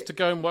just off to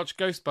go and watch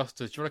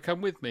Ghostbusters. Do you want to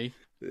come with me?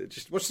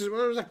 What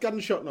was that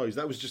gunshot noise?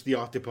 That was just the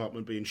art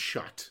department being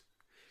shot.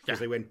 Because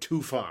they went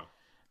too far.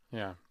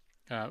 Yeah.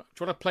 Do you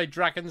want to play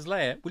Dragon's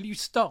Lair? Will you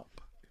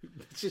stop?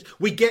 I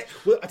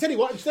tell you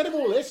what, instead of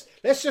all this,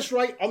 let's just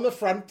write on the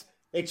front,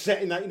 it's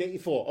set in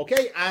 1984,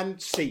 okay? And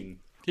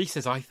scene. He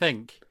says, I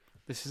think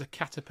this is a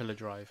caterpillar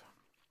drive.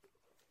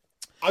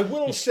 I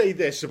will say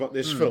this about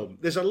this film.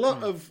 There's a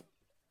lot of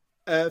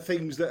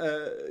things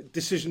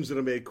decisions that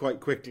are made quite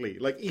quickly.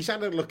 Like, he's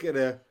had a look at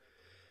a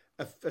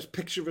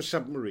picture of a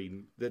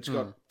submarine that's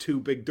got 2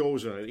 big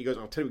doors on it. He goes,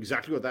 I'll tell you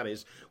exactly what that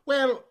is.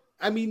 Well,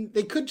 I mean,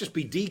 they could just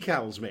be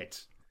decals,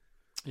 mate.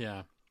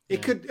 Yeah.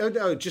 It could.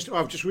 I've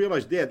just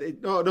realised. Yeah,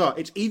 no.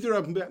 It's either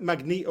a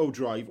magneto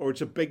drive or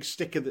it's a big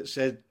sticker that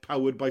says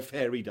 "powered by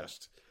fairy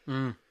dust."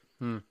 But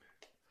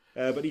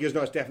he goes,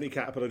 no, it's definitely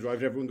Caterpillar drive.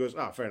 And everyone goes,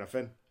 fair enough,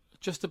 then.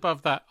 Just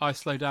above that, I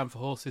slow down for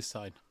horses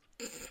sign.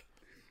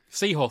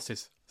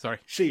 Seahorses. Sorry.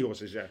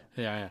 Seahorses. Yeah.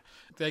 Yeah.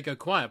 They go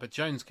quiet, but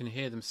Jones can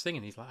hear them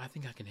singing. He's like, I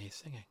think I can hear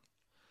singing.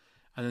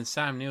 And then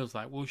Sam Neill's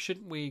like, well,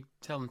 shouldn't we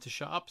tell them to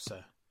shut up,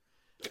 sir?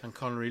 And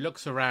Connery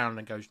looks around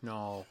and goes,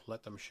 no,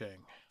 let them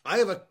sing. I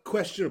have a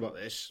question about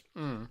this.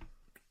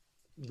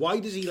 why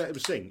does he let him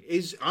sing?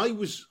 I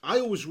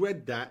always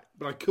read that,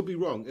 but I could be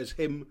wrong, as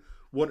him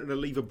wanting to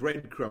leave a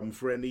breadcrumb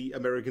for any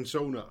American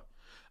sonar.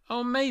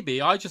 Oh,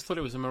 maybe. I just thought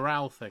it was a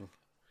morale thing.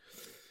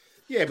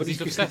 Yeah, but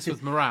He's obsessed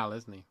with morale,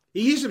 isn't he?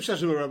 He is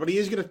obsessed with morale, but he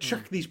is going to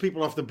chuck these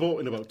people off the boat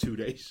in about 2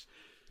 days.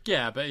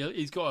 Yeah, but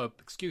he's got an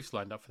excuse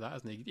lined up for that,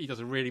 hasn't he? He does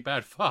a really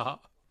bad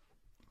fart.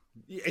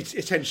 It's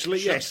essentially,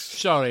 yes.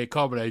 Sorry,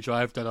 accommodate,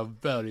 I've done a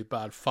very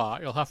bad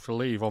fart. You'll have to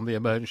leave on the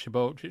emergency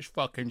boat. It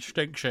fucking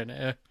stinks in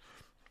here.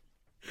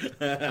 And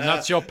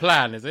that's your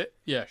plan, is it?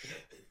 Yes.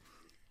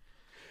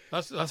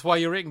 That's why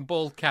you're eating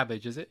boiled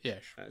cabbage, is it?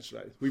 Yes. That's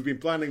right. We've been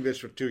planning this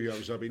for 2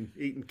 years. I've been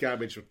eating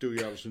cabbage for 2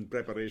 years in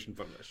preparation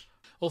for this.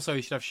 Also,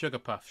 you should have sugar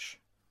puffs.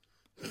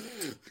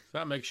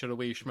 That makes sure the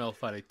wee smell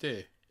funny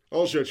too.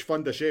 Also, it's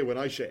fun to say when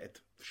I say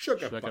it.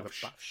 Sugar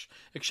puffs.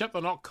 Except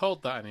they're not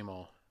called that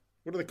anymore.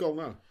 What are they called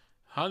now?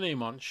 Honey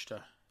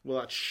Monster. Well,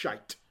 that's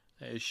shite.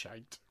 It is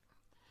shite.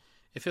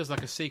 It feels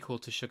like a sequel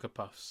to Sugar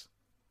Puffs.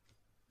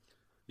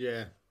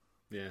 Yeah.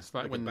 It's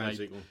like when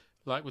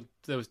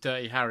there was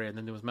Dirty Harry and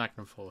then there was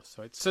Magnum Force.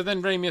 So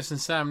then Ramius and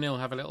Sam Neill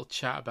have a little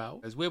chat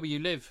about, where will you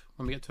live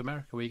when we get to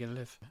America? Where are you going to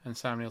live? And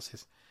Sam Neill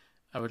says,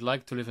 I would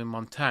like to live in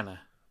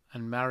Montana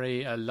and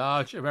marry a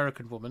large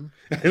American woman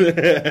who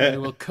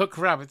will cook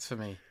rabbits for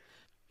me.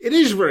 It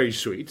is very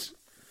sweet.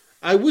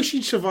 I wish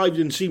he'd survived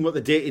and seen what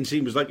the dating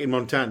scene was like in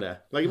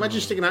Montana. Like,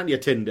 imagine sticking out in your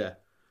Tinder.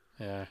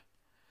 Yeah.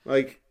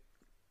 Like,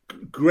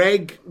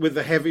 Greg with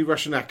the heavy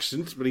Russian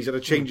accent, but he's had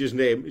to change his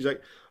name. He's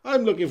like,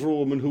 I'm looking for a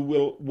woman who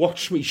will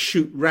watch me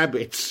shoot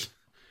rabbits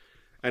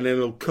and then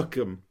he'll cook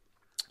them.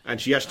 And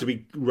she has to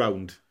be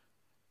round.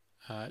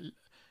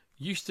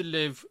 Used to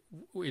live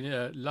in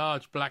a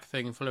large black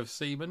thing full of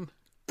semen.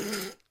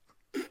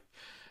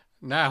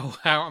 Now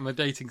out on the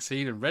dating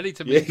scene and ready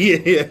to meet.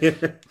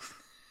 Yeah.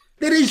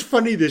 It is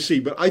funny to see,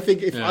 but I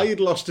think if I had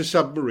lost a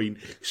submarine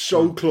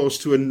so close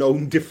to a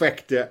known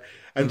defector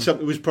and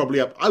something was probably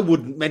up, I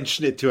wouldn't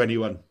mention it to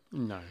anyone.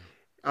 No.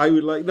 I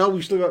would no,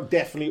 we've still got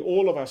definitely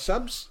all of our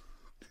subs.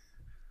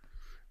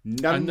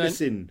 None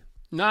missing.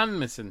 None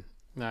missing.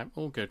 No,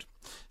 all good.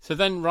 So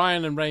then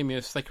Ryan and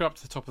Ramius, they go up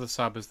to the top of the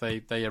sub as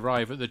they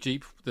arrive at the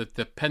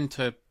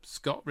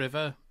Penobscot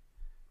River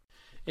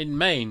in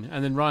Maine.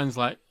 And then Ryan's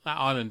like, that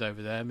island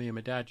over there, me and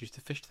my dad used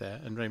to fish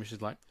there. And Ramius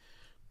is like,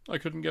 I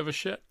couldn't give a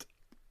shit.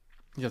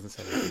 He doesn't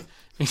say that.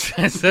 He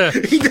says...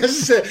 he doesn't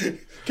say,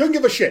 couldn't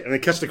give a shit, and it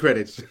cuts the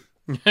credits.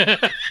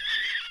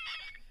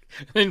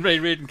 Then Ray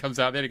Reardon comes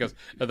out there and he goes,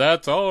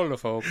 that's all,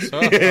 folks.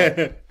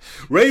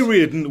 Ray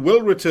Reardon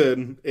will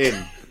return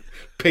in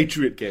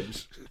Patriot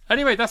Games.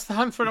 Anyway, that's the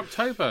hunt for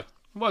October.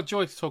 What a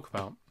joy to talk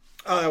about.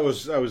 That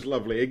was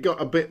lovely. It got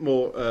a bit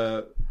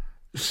more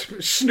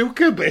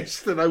snooker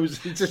based than I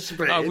was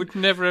anticipating. I would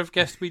never have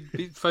guessed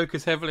we'd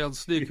focus heavily on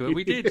snooker, but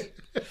we did.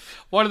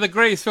 One of the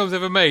greatest films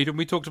ever made, and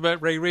we talked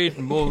about Ray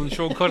Reardon more than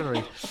Sean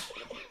Connery.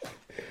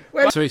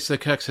 So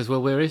Kirk says,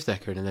 well, where is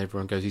Deckard? And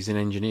everyone goes, he's in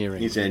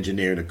engineering. He's in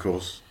engineering, of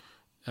course.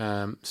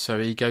 So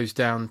he goes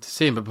down to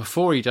see him, but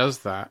before he does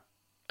that,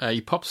 he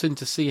pops in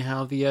to see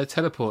how the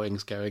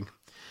teleporting's going.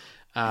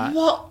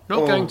 What?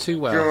 Not going too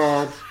well.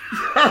 God.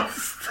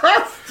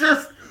 That's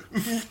just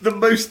the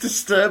most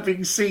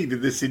disturbing scene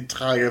in this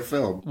entire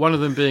film. One of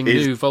them being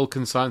new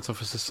Vulcan Science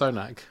Officer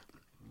Sonak.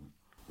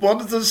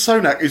 One of the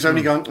Sonak is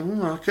only going,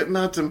 look at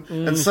Madam.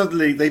 And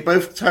suddenly they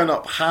both turn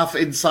up half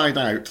inside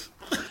out.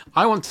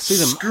 I want to see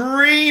them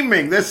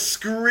screaming. They're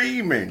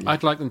screaming.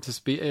 I'd like them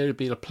to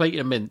be a plate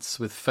of mince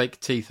with fake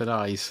teeth and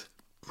eyes.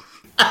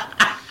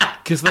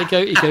 Because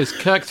he goes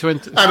Kirk to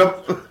enter,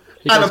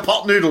 and a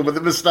pot noodle with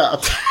a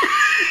moustache.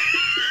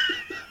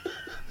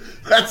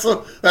 That's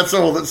all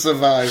that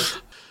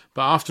survived.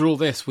 But after all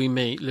this, we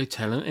meet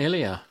Lieutenant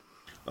Ilya.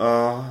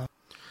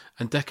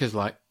 And Decker's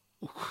like,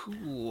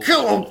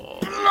 God,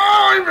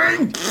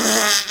 blimey!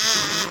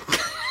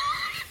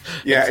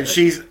 Yeah, and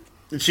she's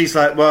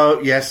like,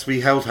 well, yes,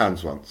 we held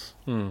hands once.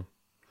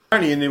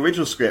 Apparently, in the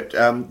original script,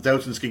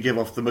 Deltons can give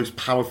off the most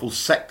powerful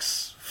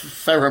sex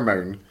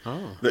pheromone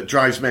that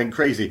drives men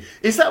crazy.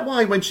 Is that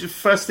why when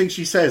first thing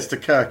she says to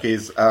Kirk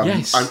is,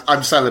 yes.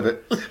 I'm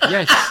celibate?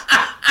 Yes.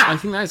 I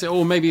think that's it.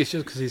 Or maybe it's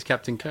just because he's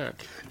Captain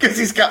Kirk. Because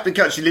he's Captain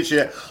Kirk. She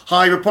literally,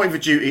 hi, reporting for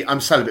duty.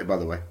 I'm celibate, by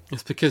the way.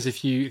 It's because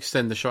if you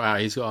extend the shot out,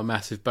 he's got a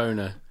massive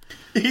boner.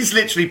 He's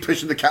literally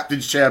pushing the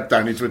captain's chair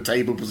down into a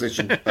table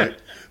position, like,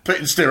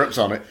 putting stirrups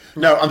on it.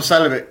 No, I'm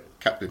celibate,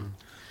 Captain.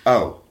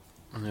 Oh.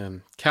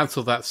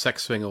 Cancel that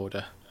sex swing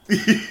order.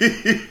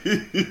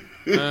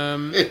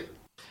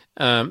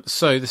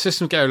 So the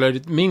systems get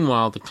overloaded.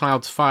 Meanwhile, the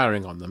cloud's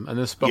firing on them, and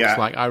the Spock's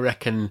like, I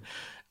reckon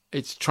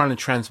it's trying to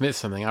transmit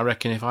something. I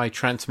reckon if I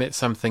transmit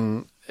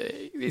something,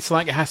 it's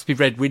like it has to be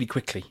read really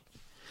quickly.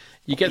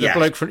 You get the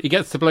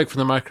bloke from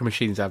the Micro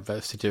Machines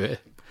adverts to do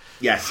it.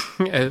 Yes.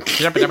 Terms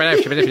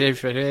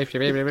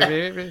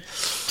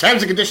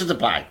and conditions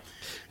apply.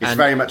 It's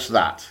very much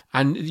that.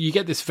 And you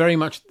get this very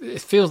much...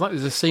 It feels like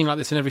there's a scene like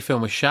this in every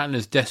film where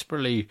Shatner's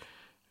desperately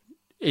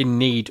in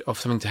need of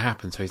something to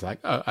happen. So he's like,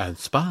 oh, and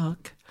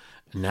Spock.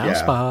 And now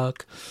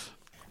Spock.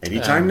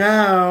 Anytime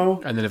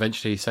now. And then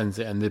eventually he sends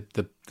it, and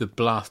the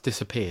blast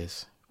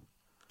disappears.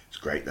 It's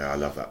great, though. I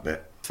love that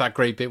bit. It's that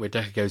great bit where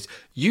Decker goes,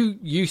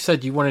 you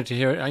said you wanted to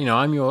hear it. You know,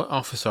 I'm your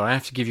officer. I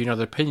have to give you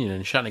another opinion.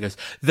 And Shatner goes,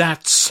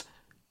 that's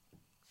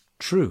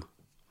true.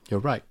 You're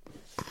right.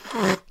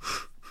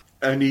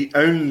 Only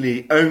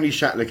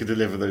Shatner could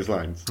deliver those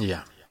lines.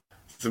 Yeah.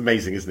 It's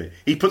amazing, isn't it?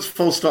 He puts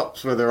full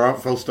stops where there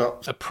aren't full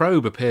stops. A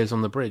probe appears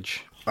on the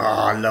bridge. Oh,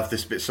 I love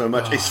this bit so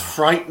much. It's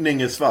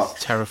frightening as fuck.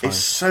 It's terrifying. It's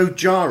so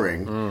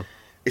jarring.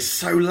 It's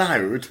so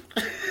loud.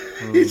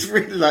 It's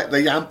really like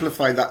they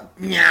amplify that.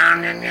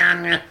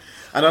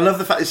 And I love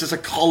the fact it's just a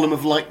column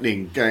of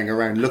lightning going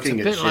around looking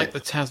at shit. It's a bit like the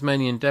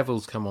Tasmanian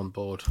Devils come on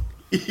board.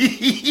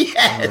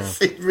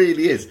 Yes, it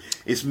really is.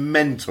 It's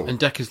mental. And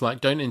Decker's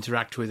like, don't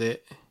interact with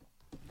it.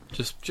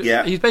 Just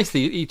yeah.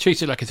 He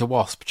treats it like it's a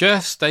wasp.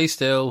 Just stay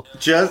still.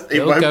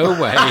 It won't go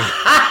away.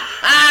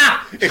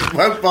 It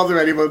won't bother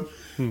anyone.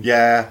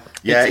 Yeah.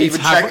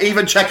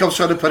 Even Chekhov's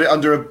trying to put it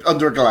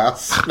under a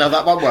glass. No,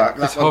 that won't work.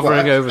 It's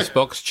hovering over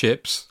Spock's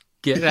chips.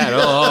 Get that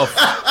off.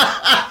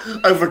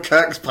 Over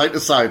Kirk's pint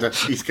of cider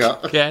he's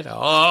got. Get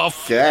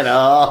off. Get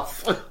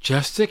off.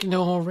 Just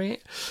ignore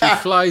it. He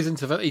flies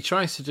into that. He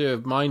tries to do a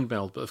mind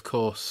meld, but of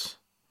course,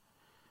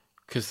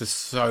 because there's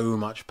so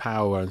much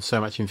power and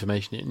so much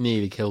information, it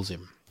nearly kills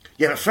him.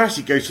 Yeah, but first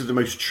he goes to the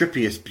most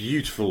trippiest,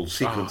 beautiful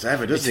sequence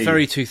ever, doesn't he? It's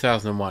very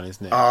 2001,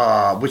 isn't it?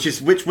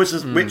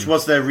 Which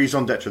was their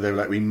raison d'etre. They were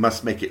like, we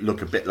must make it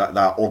look a bit like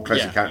that, or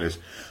Close Encounters.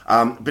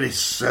 But it's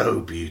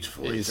so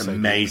beautiful. It's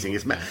amazing.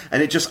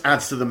 And it just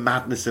adds to the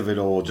madness of it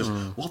all. Just,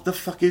 what the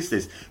fuck is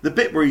this? The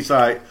bit where he's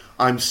like,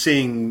 I'm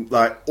seeing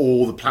like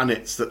all the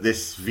planets that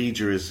this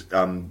V'ger has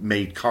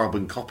made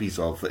carbon copies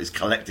of that is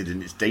collected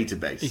in its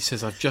database. He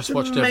says, I've just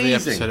watched every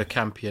episode of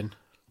Campion.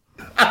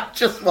 I've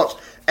just watched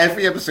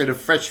every episode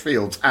of Fresh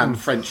Fields and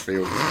French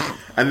Fields,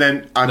 and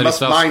then I must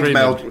mind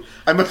meld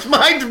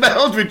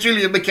with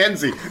Julian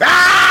McKenzie.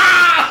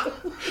 Ah!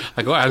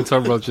 I got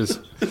Anton Rogers.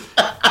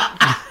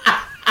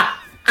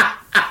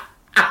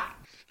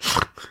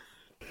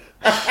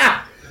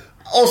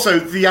 Also,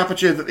 the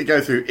aperture that they go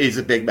through is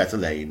a big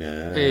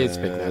metal-anus. It's a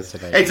big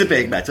metal-anus. It's a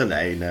big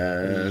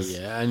metal-anus.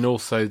 Yeah, and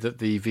also that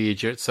the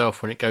Voyager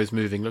itself, when it goes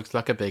moving, looks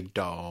like a big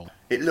doll.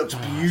 It looks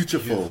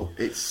beautiful.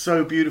 It's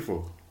so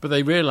beautiful. But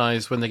they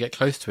realise when they get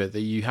close to it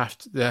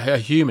that a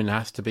human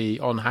has to be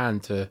on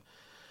hand to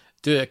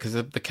do it, because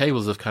the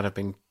cables have kind of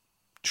been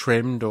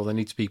trimmed, or they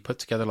need to be put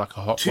together like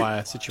a hot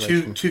wire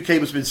situation. Two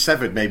cables have been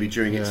severed maybe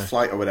during its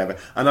flight or whatever.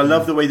 And I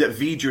love the way that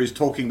V'ger is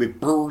talking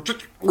with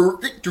just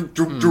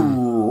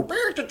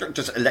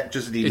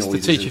electricity noises.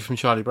 It's the teacher from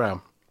Charlie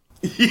Brown.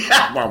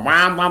 Yeah.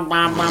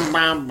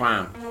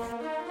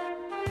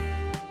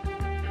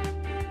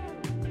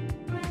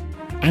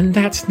 And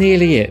that's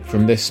nearly it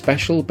from this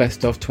special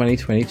Best of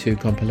 2022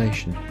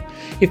 compilation.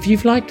 If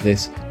you've liked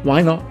this,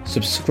 why not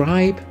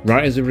subscribe,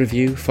 write us a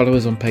review, follow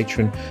us on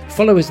Patreon,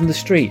 follow us in the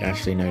street.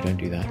 Actually, no, don't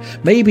do that.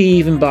 Maybe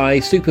even buy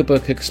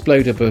Superbook,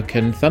 Exploder Book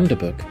and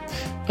Thunderbook.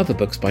 Other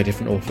books by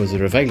different authors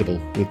are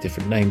available with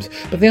different names,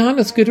 but they aren't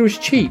as good or as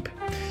cheap.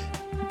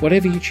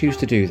 Whatever you choose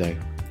to do, though,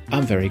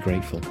 I'm very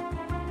grateful.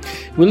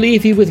 We'll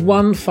leave you with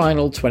one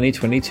final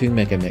 2022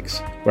 mega mix,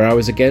 where I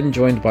was again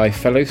joined by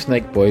fellow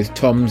Snake Boys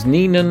Toms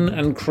Neenan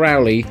and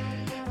Crowley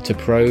to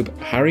probe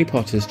Harry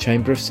Potter's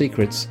Chamber of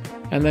Secrets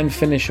and then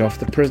finish off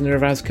The Prisoner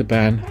of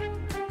Azkaban.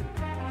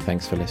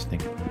 Thanks for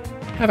listening.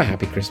 Have a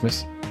happy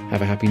Christmas,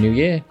 have a happy New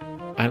Year,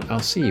 and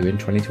I'll see you in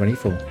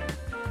 2024.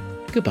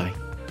 Goodbye.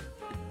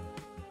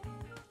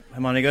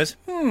 Hermione goes,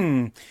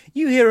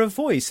 you hear a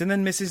voice, and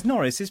then Mrs.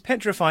 Norris is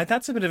petrified.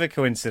 That's a bit of a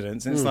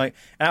coincidence. And it's like,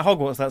 at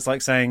Hogwarts, that's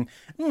like saying,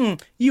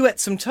 you ate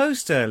some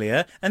toast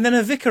earlier, and then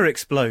a vicar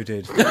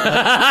exploded.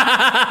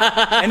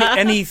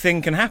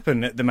 Anything can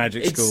happen at the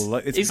magic school.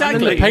 Like, it's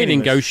exactly. The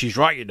painting goes, she's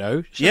right, you know.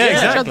 Exactly.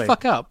 Shut the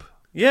fuck up.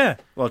 Yeah,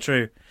 well,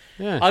 true.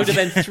 Yeah. I would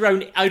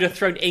have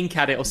thrown ink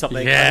at it or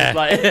something. Yeah.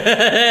 Like,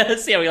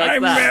 see how he likes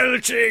I'm that.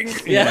 melting.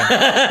 Yeah.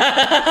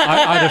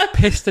 I'd have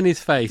pissed in his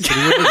face and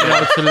he wouldn't have been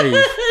able to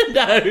leave.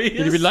 No,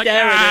 he'd be like,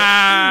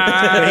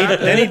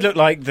 then he'd look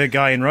like the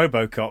guy in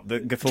RoboCop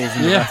that falls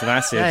in the vat of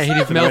acid he'd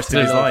have for the rest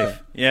of his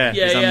life. Yeah,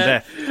 he's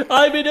undead.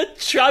 I'm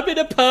in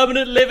a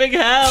permanent living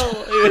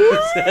hell.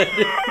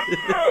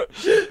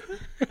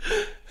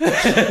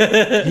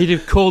 He'd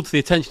have called to the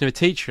attention of a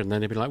teacher, and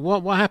then he'd be like,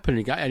 "What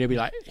happened?" And he'd be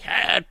like,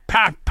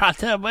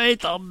 "Potter,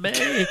 wait on me."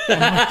 Sorry,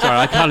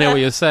 I can't hear what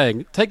you're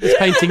saying. Take this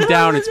painting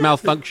down; it's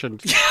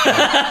malfunctioned.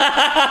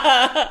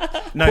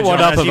 No, Put John,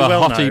 one up as of you a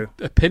well hottie, know,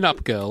 a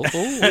pin-up girl.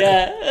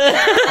 Yeah.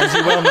 as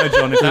you well know,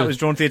 John, if that was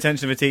drawn to the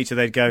attention of a teacher,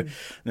 they'd go,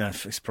 "No,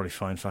 it's probably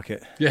fine. Fuck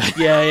it."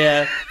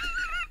 Yeah.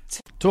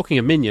 Talking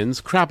of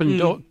minions, Crab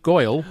and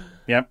Goyle.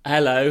 Yep.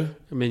 Hello,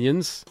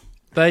 minions.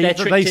 They're They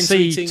tricked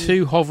see into eating-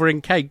 two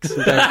hovering cakes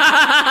and go,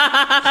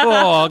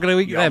 "Oh, I'm going to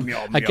eat them."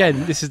 yum, Again,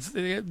 yum. this is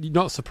you're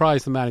not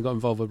surprised the man got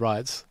involved with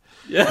riots.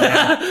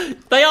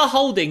 They are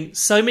holding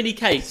so many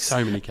cakes.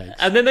 So many cakes.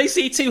 And then they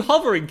see two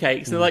hovering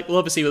cakes. And they're like, well,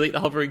 obviously we'll eat the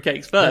hovering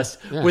cakes first,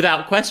 Yeah.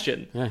 without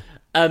question. Yeah.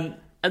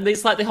 And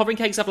it's like the hovering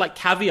cakes have like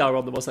caviar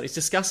on them or something. It's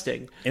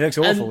disgusting. It looks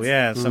awful,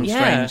 And- some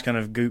strange kind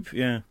of goop,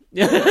 yeah.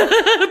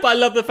 But I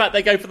love the fact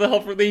they go for the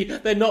hovering.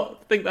 They're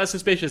not think that's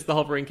suspicious. The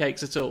hovering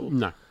cakes at all.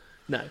 No.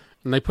 No.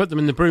 And they put them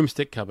in the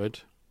broomstick cupboard.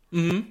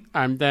 Mm-hmm.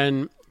 And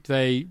then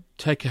they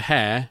take a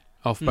hair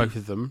off both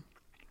of them.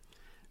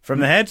 From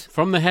the head?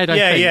 From the head, I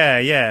think.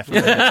 Yeah. From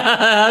the head.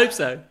 I hope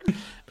so.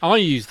 I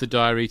use the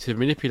diary to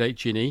manipulate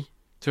Ginny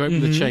to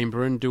open the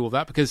chamber and do all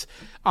that because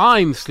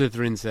I'm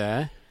Slytherin's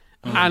heir,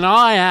 and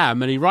I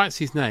am, and he writes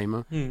his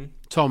name,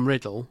 Tom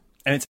Riddle.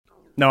 And it's...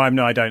 No, I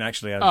don't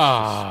actually.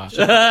 That's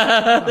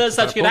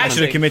such good I should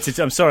have acting. committed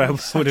to... I'm sorry, I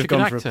would have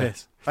gone for a actor.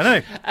 piss. I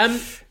know.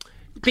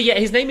 But yeah,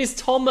 his name is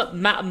Tom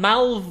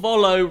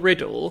Malvolo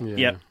Riddle.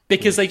 Yep.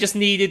 Because they just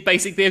needed,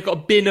 basically, they've got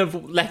a bin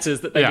of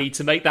letters that they need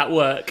to make that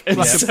work. And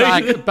Like so-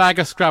 a bag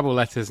of Scrabble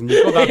letters, and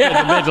you've got that bit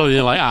in the middle, and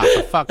you're like,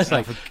 for fuck's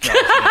sake.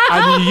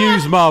 And you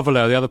use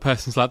Marvolo, the other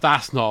person's like,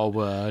 that's not a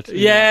word.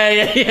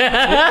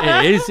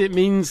 Yeah. It is, it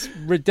means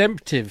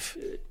redemptive.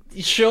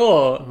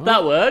 Sure,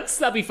 that works.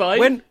 That'd be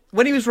fine.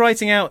 When he was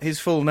writing out his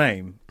full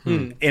name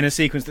in a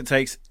sequence that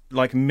takes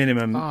like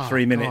minimum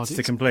 3 minutes God,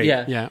 to complete,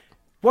 Yeah.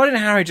 why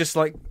didn't Harry just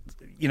like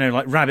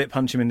rabbit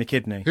punch him in the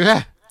kidney?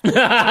 Yeah.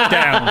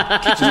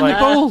 Down. Just like,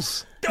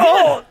 Balls.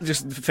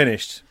 just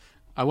finished.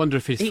 I wonder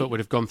if his foot would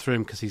have gone through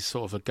him because he's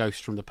sort of a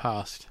ghost from the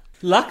past.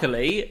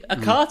 Luckily, a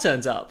car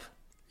turns up.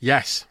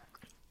 Yes.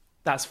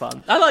 That's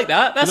fun. I like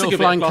that. That's a little good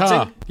bit flying of plotting.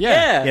 car.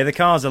 Yeah. Yeah, the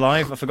car's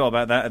alive. I forgot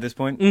about that at this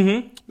point. I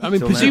mean, Till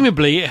now.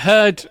 presumably it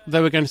heard they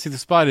were going to see the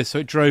spiders, so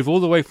it drove all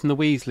the way from the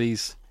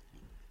Weasleys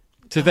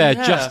to there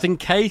just in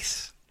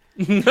case.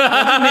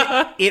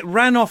 It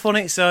ran off on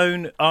its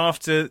own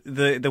after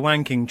the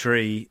wanking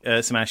tree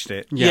smashed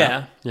it.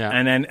 Yeah.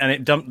 And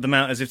it dumped them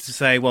out as if to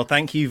say, well,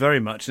 thank you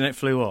very much, and it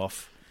flew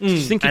off. Do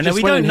you think it And just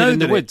we went don't and know hid in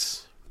the that it-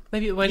 woods?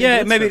 Maybe it went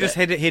Yeah, in the maybe it woods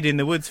just hid in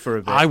the woods for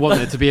a bit. I want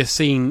there to be a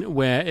scene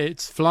where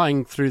it's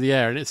flying through the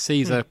air and it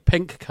sees a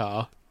pink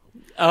car.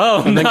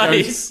 Oh, then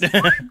nice. And they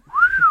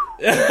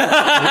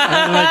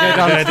go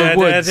down to the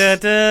woods.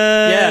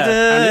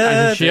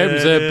 And she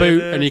opens her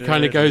boot and he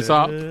kind of goes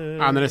up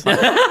and then it's like...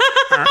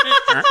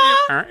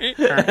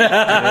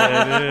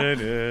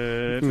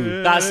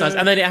 That's nice.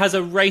 And then it has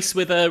a race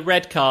with a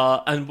red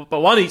car, but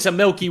one eats a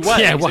Milky Way,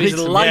 Yeah, so one it's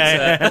eats a-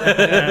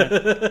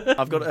 lighter.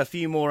 I've got a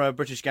few more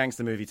British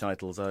gangster movie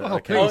titles.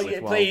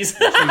 Please.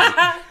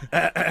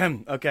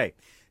 Okay.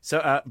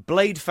 So,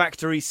 Blade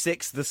Factory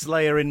 6, The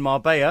Slayer in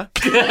Marbella.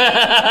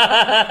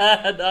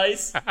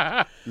 Nice.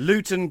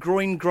 Luton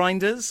Groin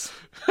Grinders.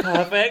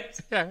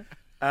 Perfect.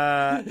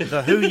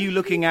 The Who You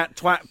Looking At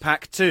Twat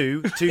Pack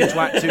 2.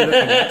 Twat 2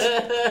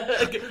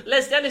 looking at.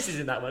 Les Dennis is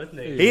in that one, isn't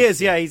he? He is,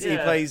 yeah. He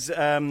plays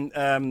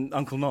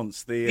Uncle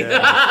Nonce, the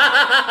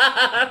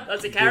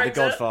That's a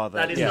character. Godfather.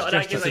 That is Yeah, not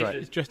an just- that's accusation.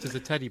 He's dressed as a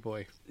teddy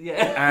boy.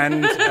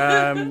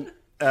 and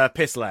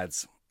Piss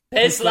Lads.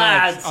 Piss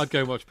lads. I'd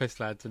go watch Piss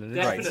Lads in an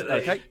instant.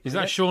 Definitely. Okay. Is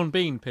that Sean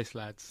Bean Piss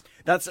Lads?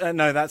 That's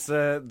that's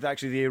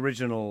actually the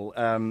original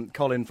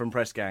Colin from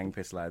Press Gang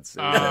Piss Lads.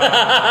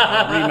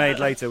 Remade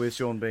later with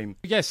Sean Bean.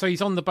 Yeah, so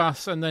he's on the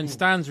bus and then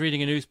Stan's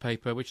reading a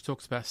newspaper which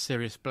talks about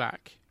Sirius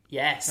Black.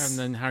 Yes. And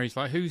then Harry's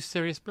like, who's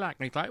Sirius Black?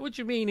 And he's like, what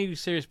do you mean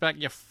who's Sirius Black,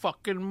 you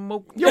fucking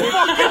mug?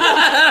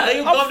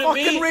 I'm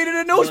fucking reading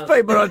a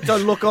newspaper. I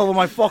don't look over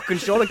my fucking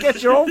shoulder.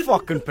 Get your own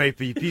fucking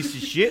paper, you piece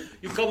of shit.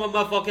 You come on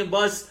my fucking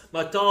bus,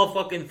 my tall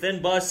fucking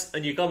thin bus,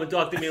 and you come and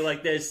talk to me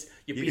like this,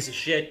 you piece of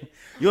shit.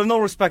 You have no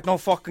respect, no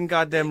fucking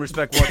goddamn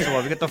respect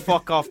whatsoever. Get the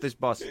fuck off this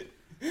bus.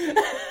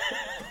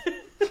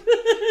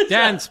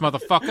 Dance,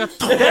 motherfucker.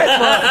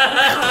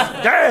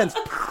 Dance!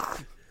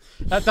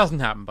 That doesn't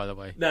happen, by the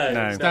way.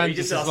 No. Stan he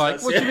just just is asked like,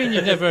 us, what do you mean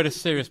you've never heard of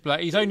Sirius Black?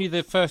 He's only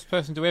the first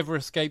person to ever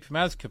escape from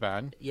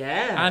Azkaban.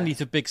 Yeah. And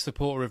he's a big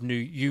supporter of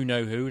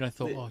you-know-who. And I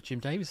thought, Jim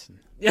Davison.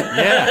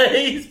 Yeah.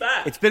 He's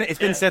back. It's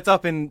been set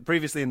up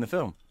previously in the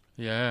film.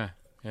 Yeah.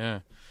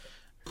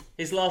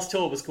 His last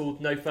tour was called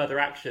No Further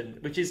Action,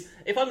 which is,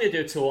 if I'm going to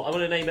do a tour, I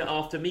want to name it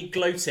after me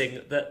gloating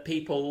that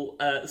people,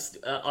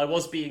 I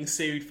was being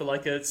sued for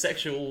like a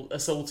sexual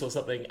assault or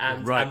something,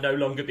 and Right. I'm no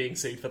longer being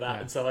sued for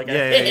that. And so I go,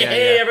 Yeah, hey,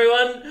 yeah.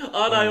 everyone,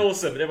 aren't I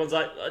awesome? And everyone's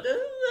like,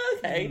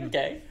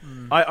 okay.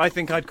 I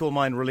think I'd call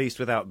mine Released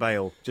Without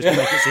Bail, just to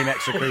make it seem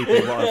extra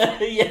creepy.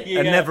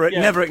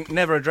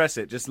 Never address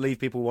it. Just leave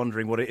people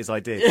wondering what it is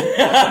I did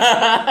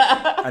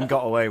and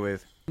got away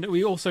with.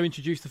 We also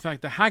introduced the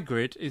fact that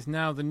Hagrid is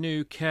now the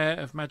new Care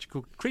of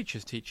Magical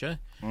Creatures teacher.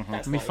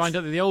 That's And we nice. find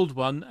out that the old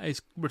one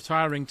is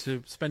retiring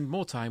to spend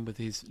more time with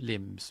his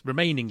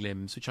remaining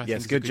limbs, which I think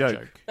is good a good joke.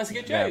 joke. That's a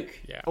good joke.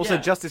 Yeah. Also,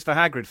 Yeah. justice for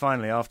Hagrid,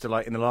 finally, after,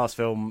 like, in the last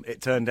film,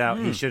 it turned out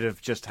he should have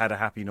just had a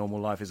happy, normal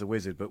life as a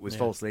wizard, but was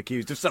falsely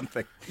accused of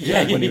something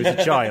when he was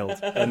a child.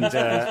 And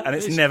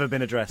it's never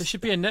been There addressed.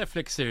 should be a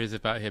Netflix series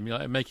about him,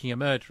 like making a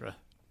murderer.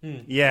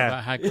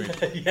 Yeah. About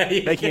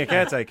Hagrid. Making a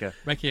caretaker.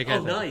 Making a Oh,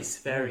 caretaker. nice.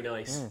 Very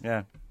nice.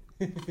 Yeah.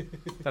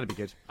 That'd be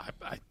good.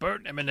 I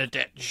burnt him in a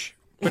ditch.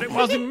 But it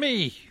wasn't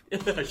me. I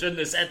shouldn't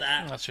have said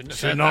that. I shouldn't have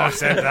Should said not have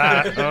that.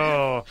 said that.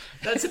 Oh,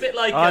 That's a bit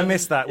like... I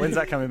missed that. When's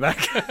that coming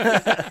back?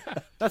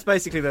 That's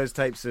basically those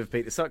tapes of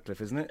Peter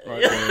Sutcliffe, isn't it?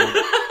 Like,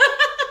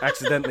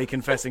 accidentally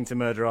confessing to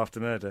murder after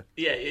murder.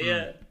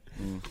 Yeah.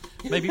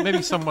 Maybe there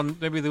was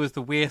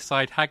the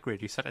Wearside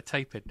Hagrid who sent a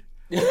tape in.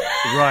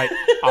 Right.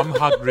 I'm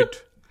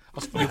Hagrid.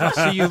 I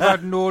see you've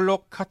had no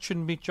luck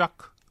catching me,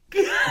 Jack.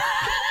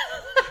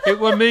 It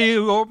were me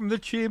who opened the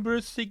Chamber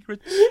of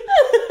Secrets.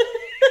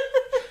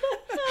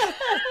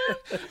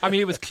 I mean,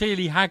 it was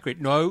clearly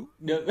Hagrid. No,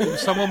 it was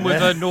someone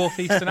with a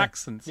northeastern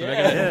accent. So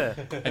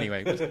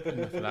anyway, enough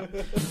of that.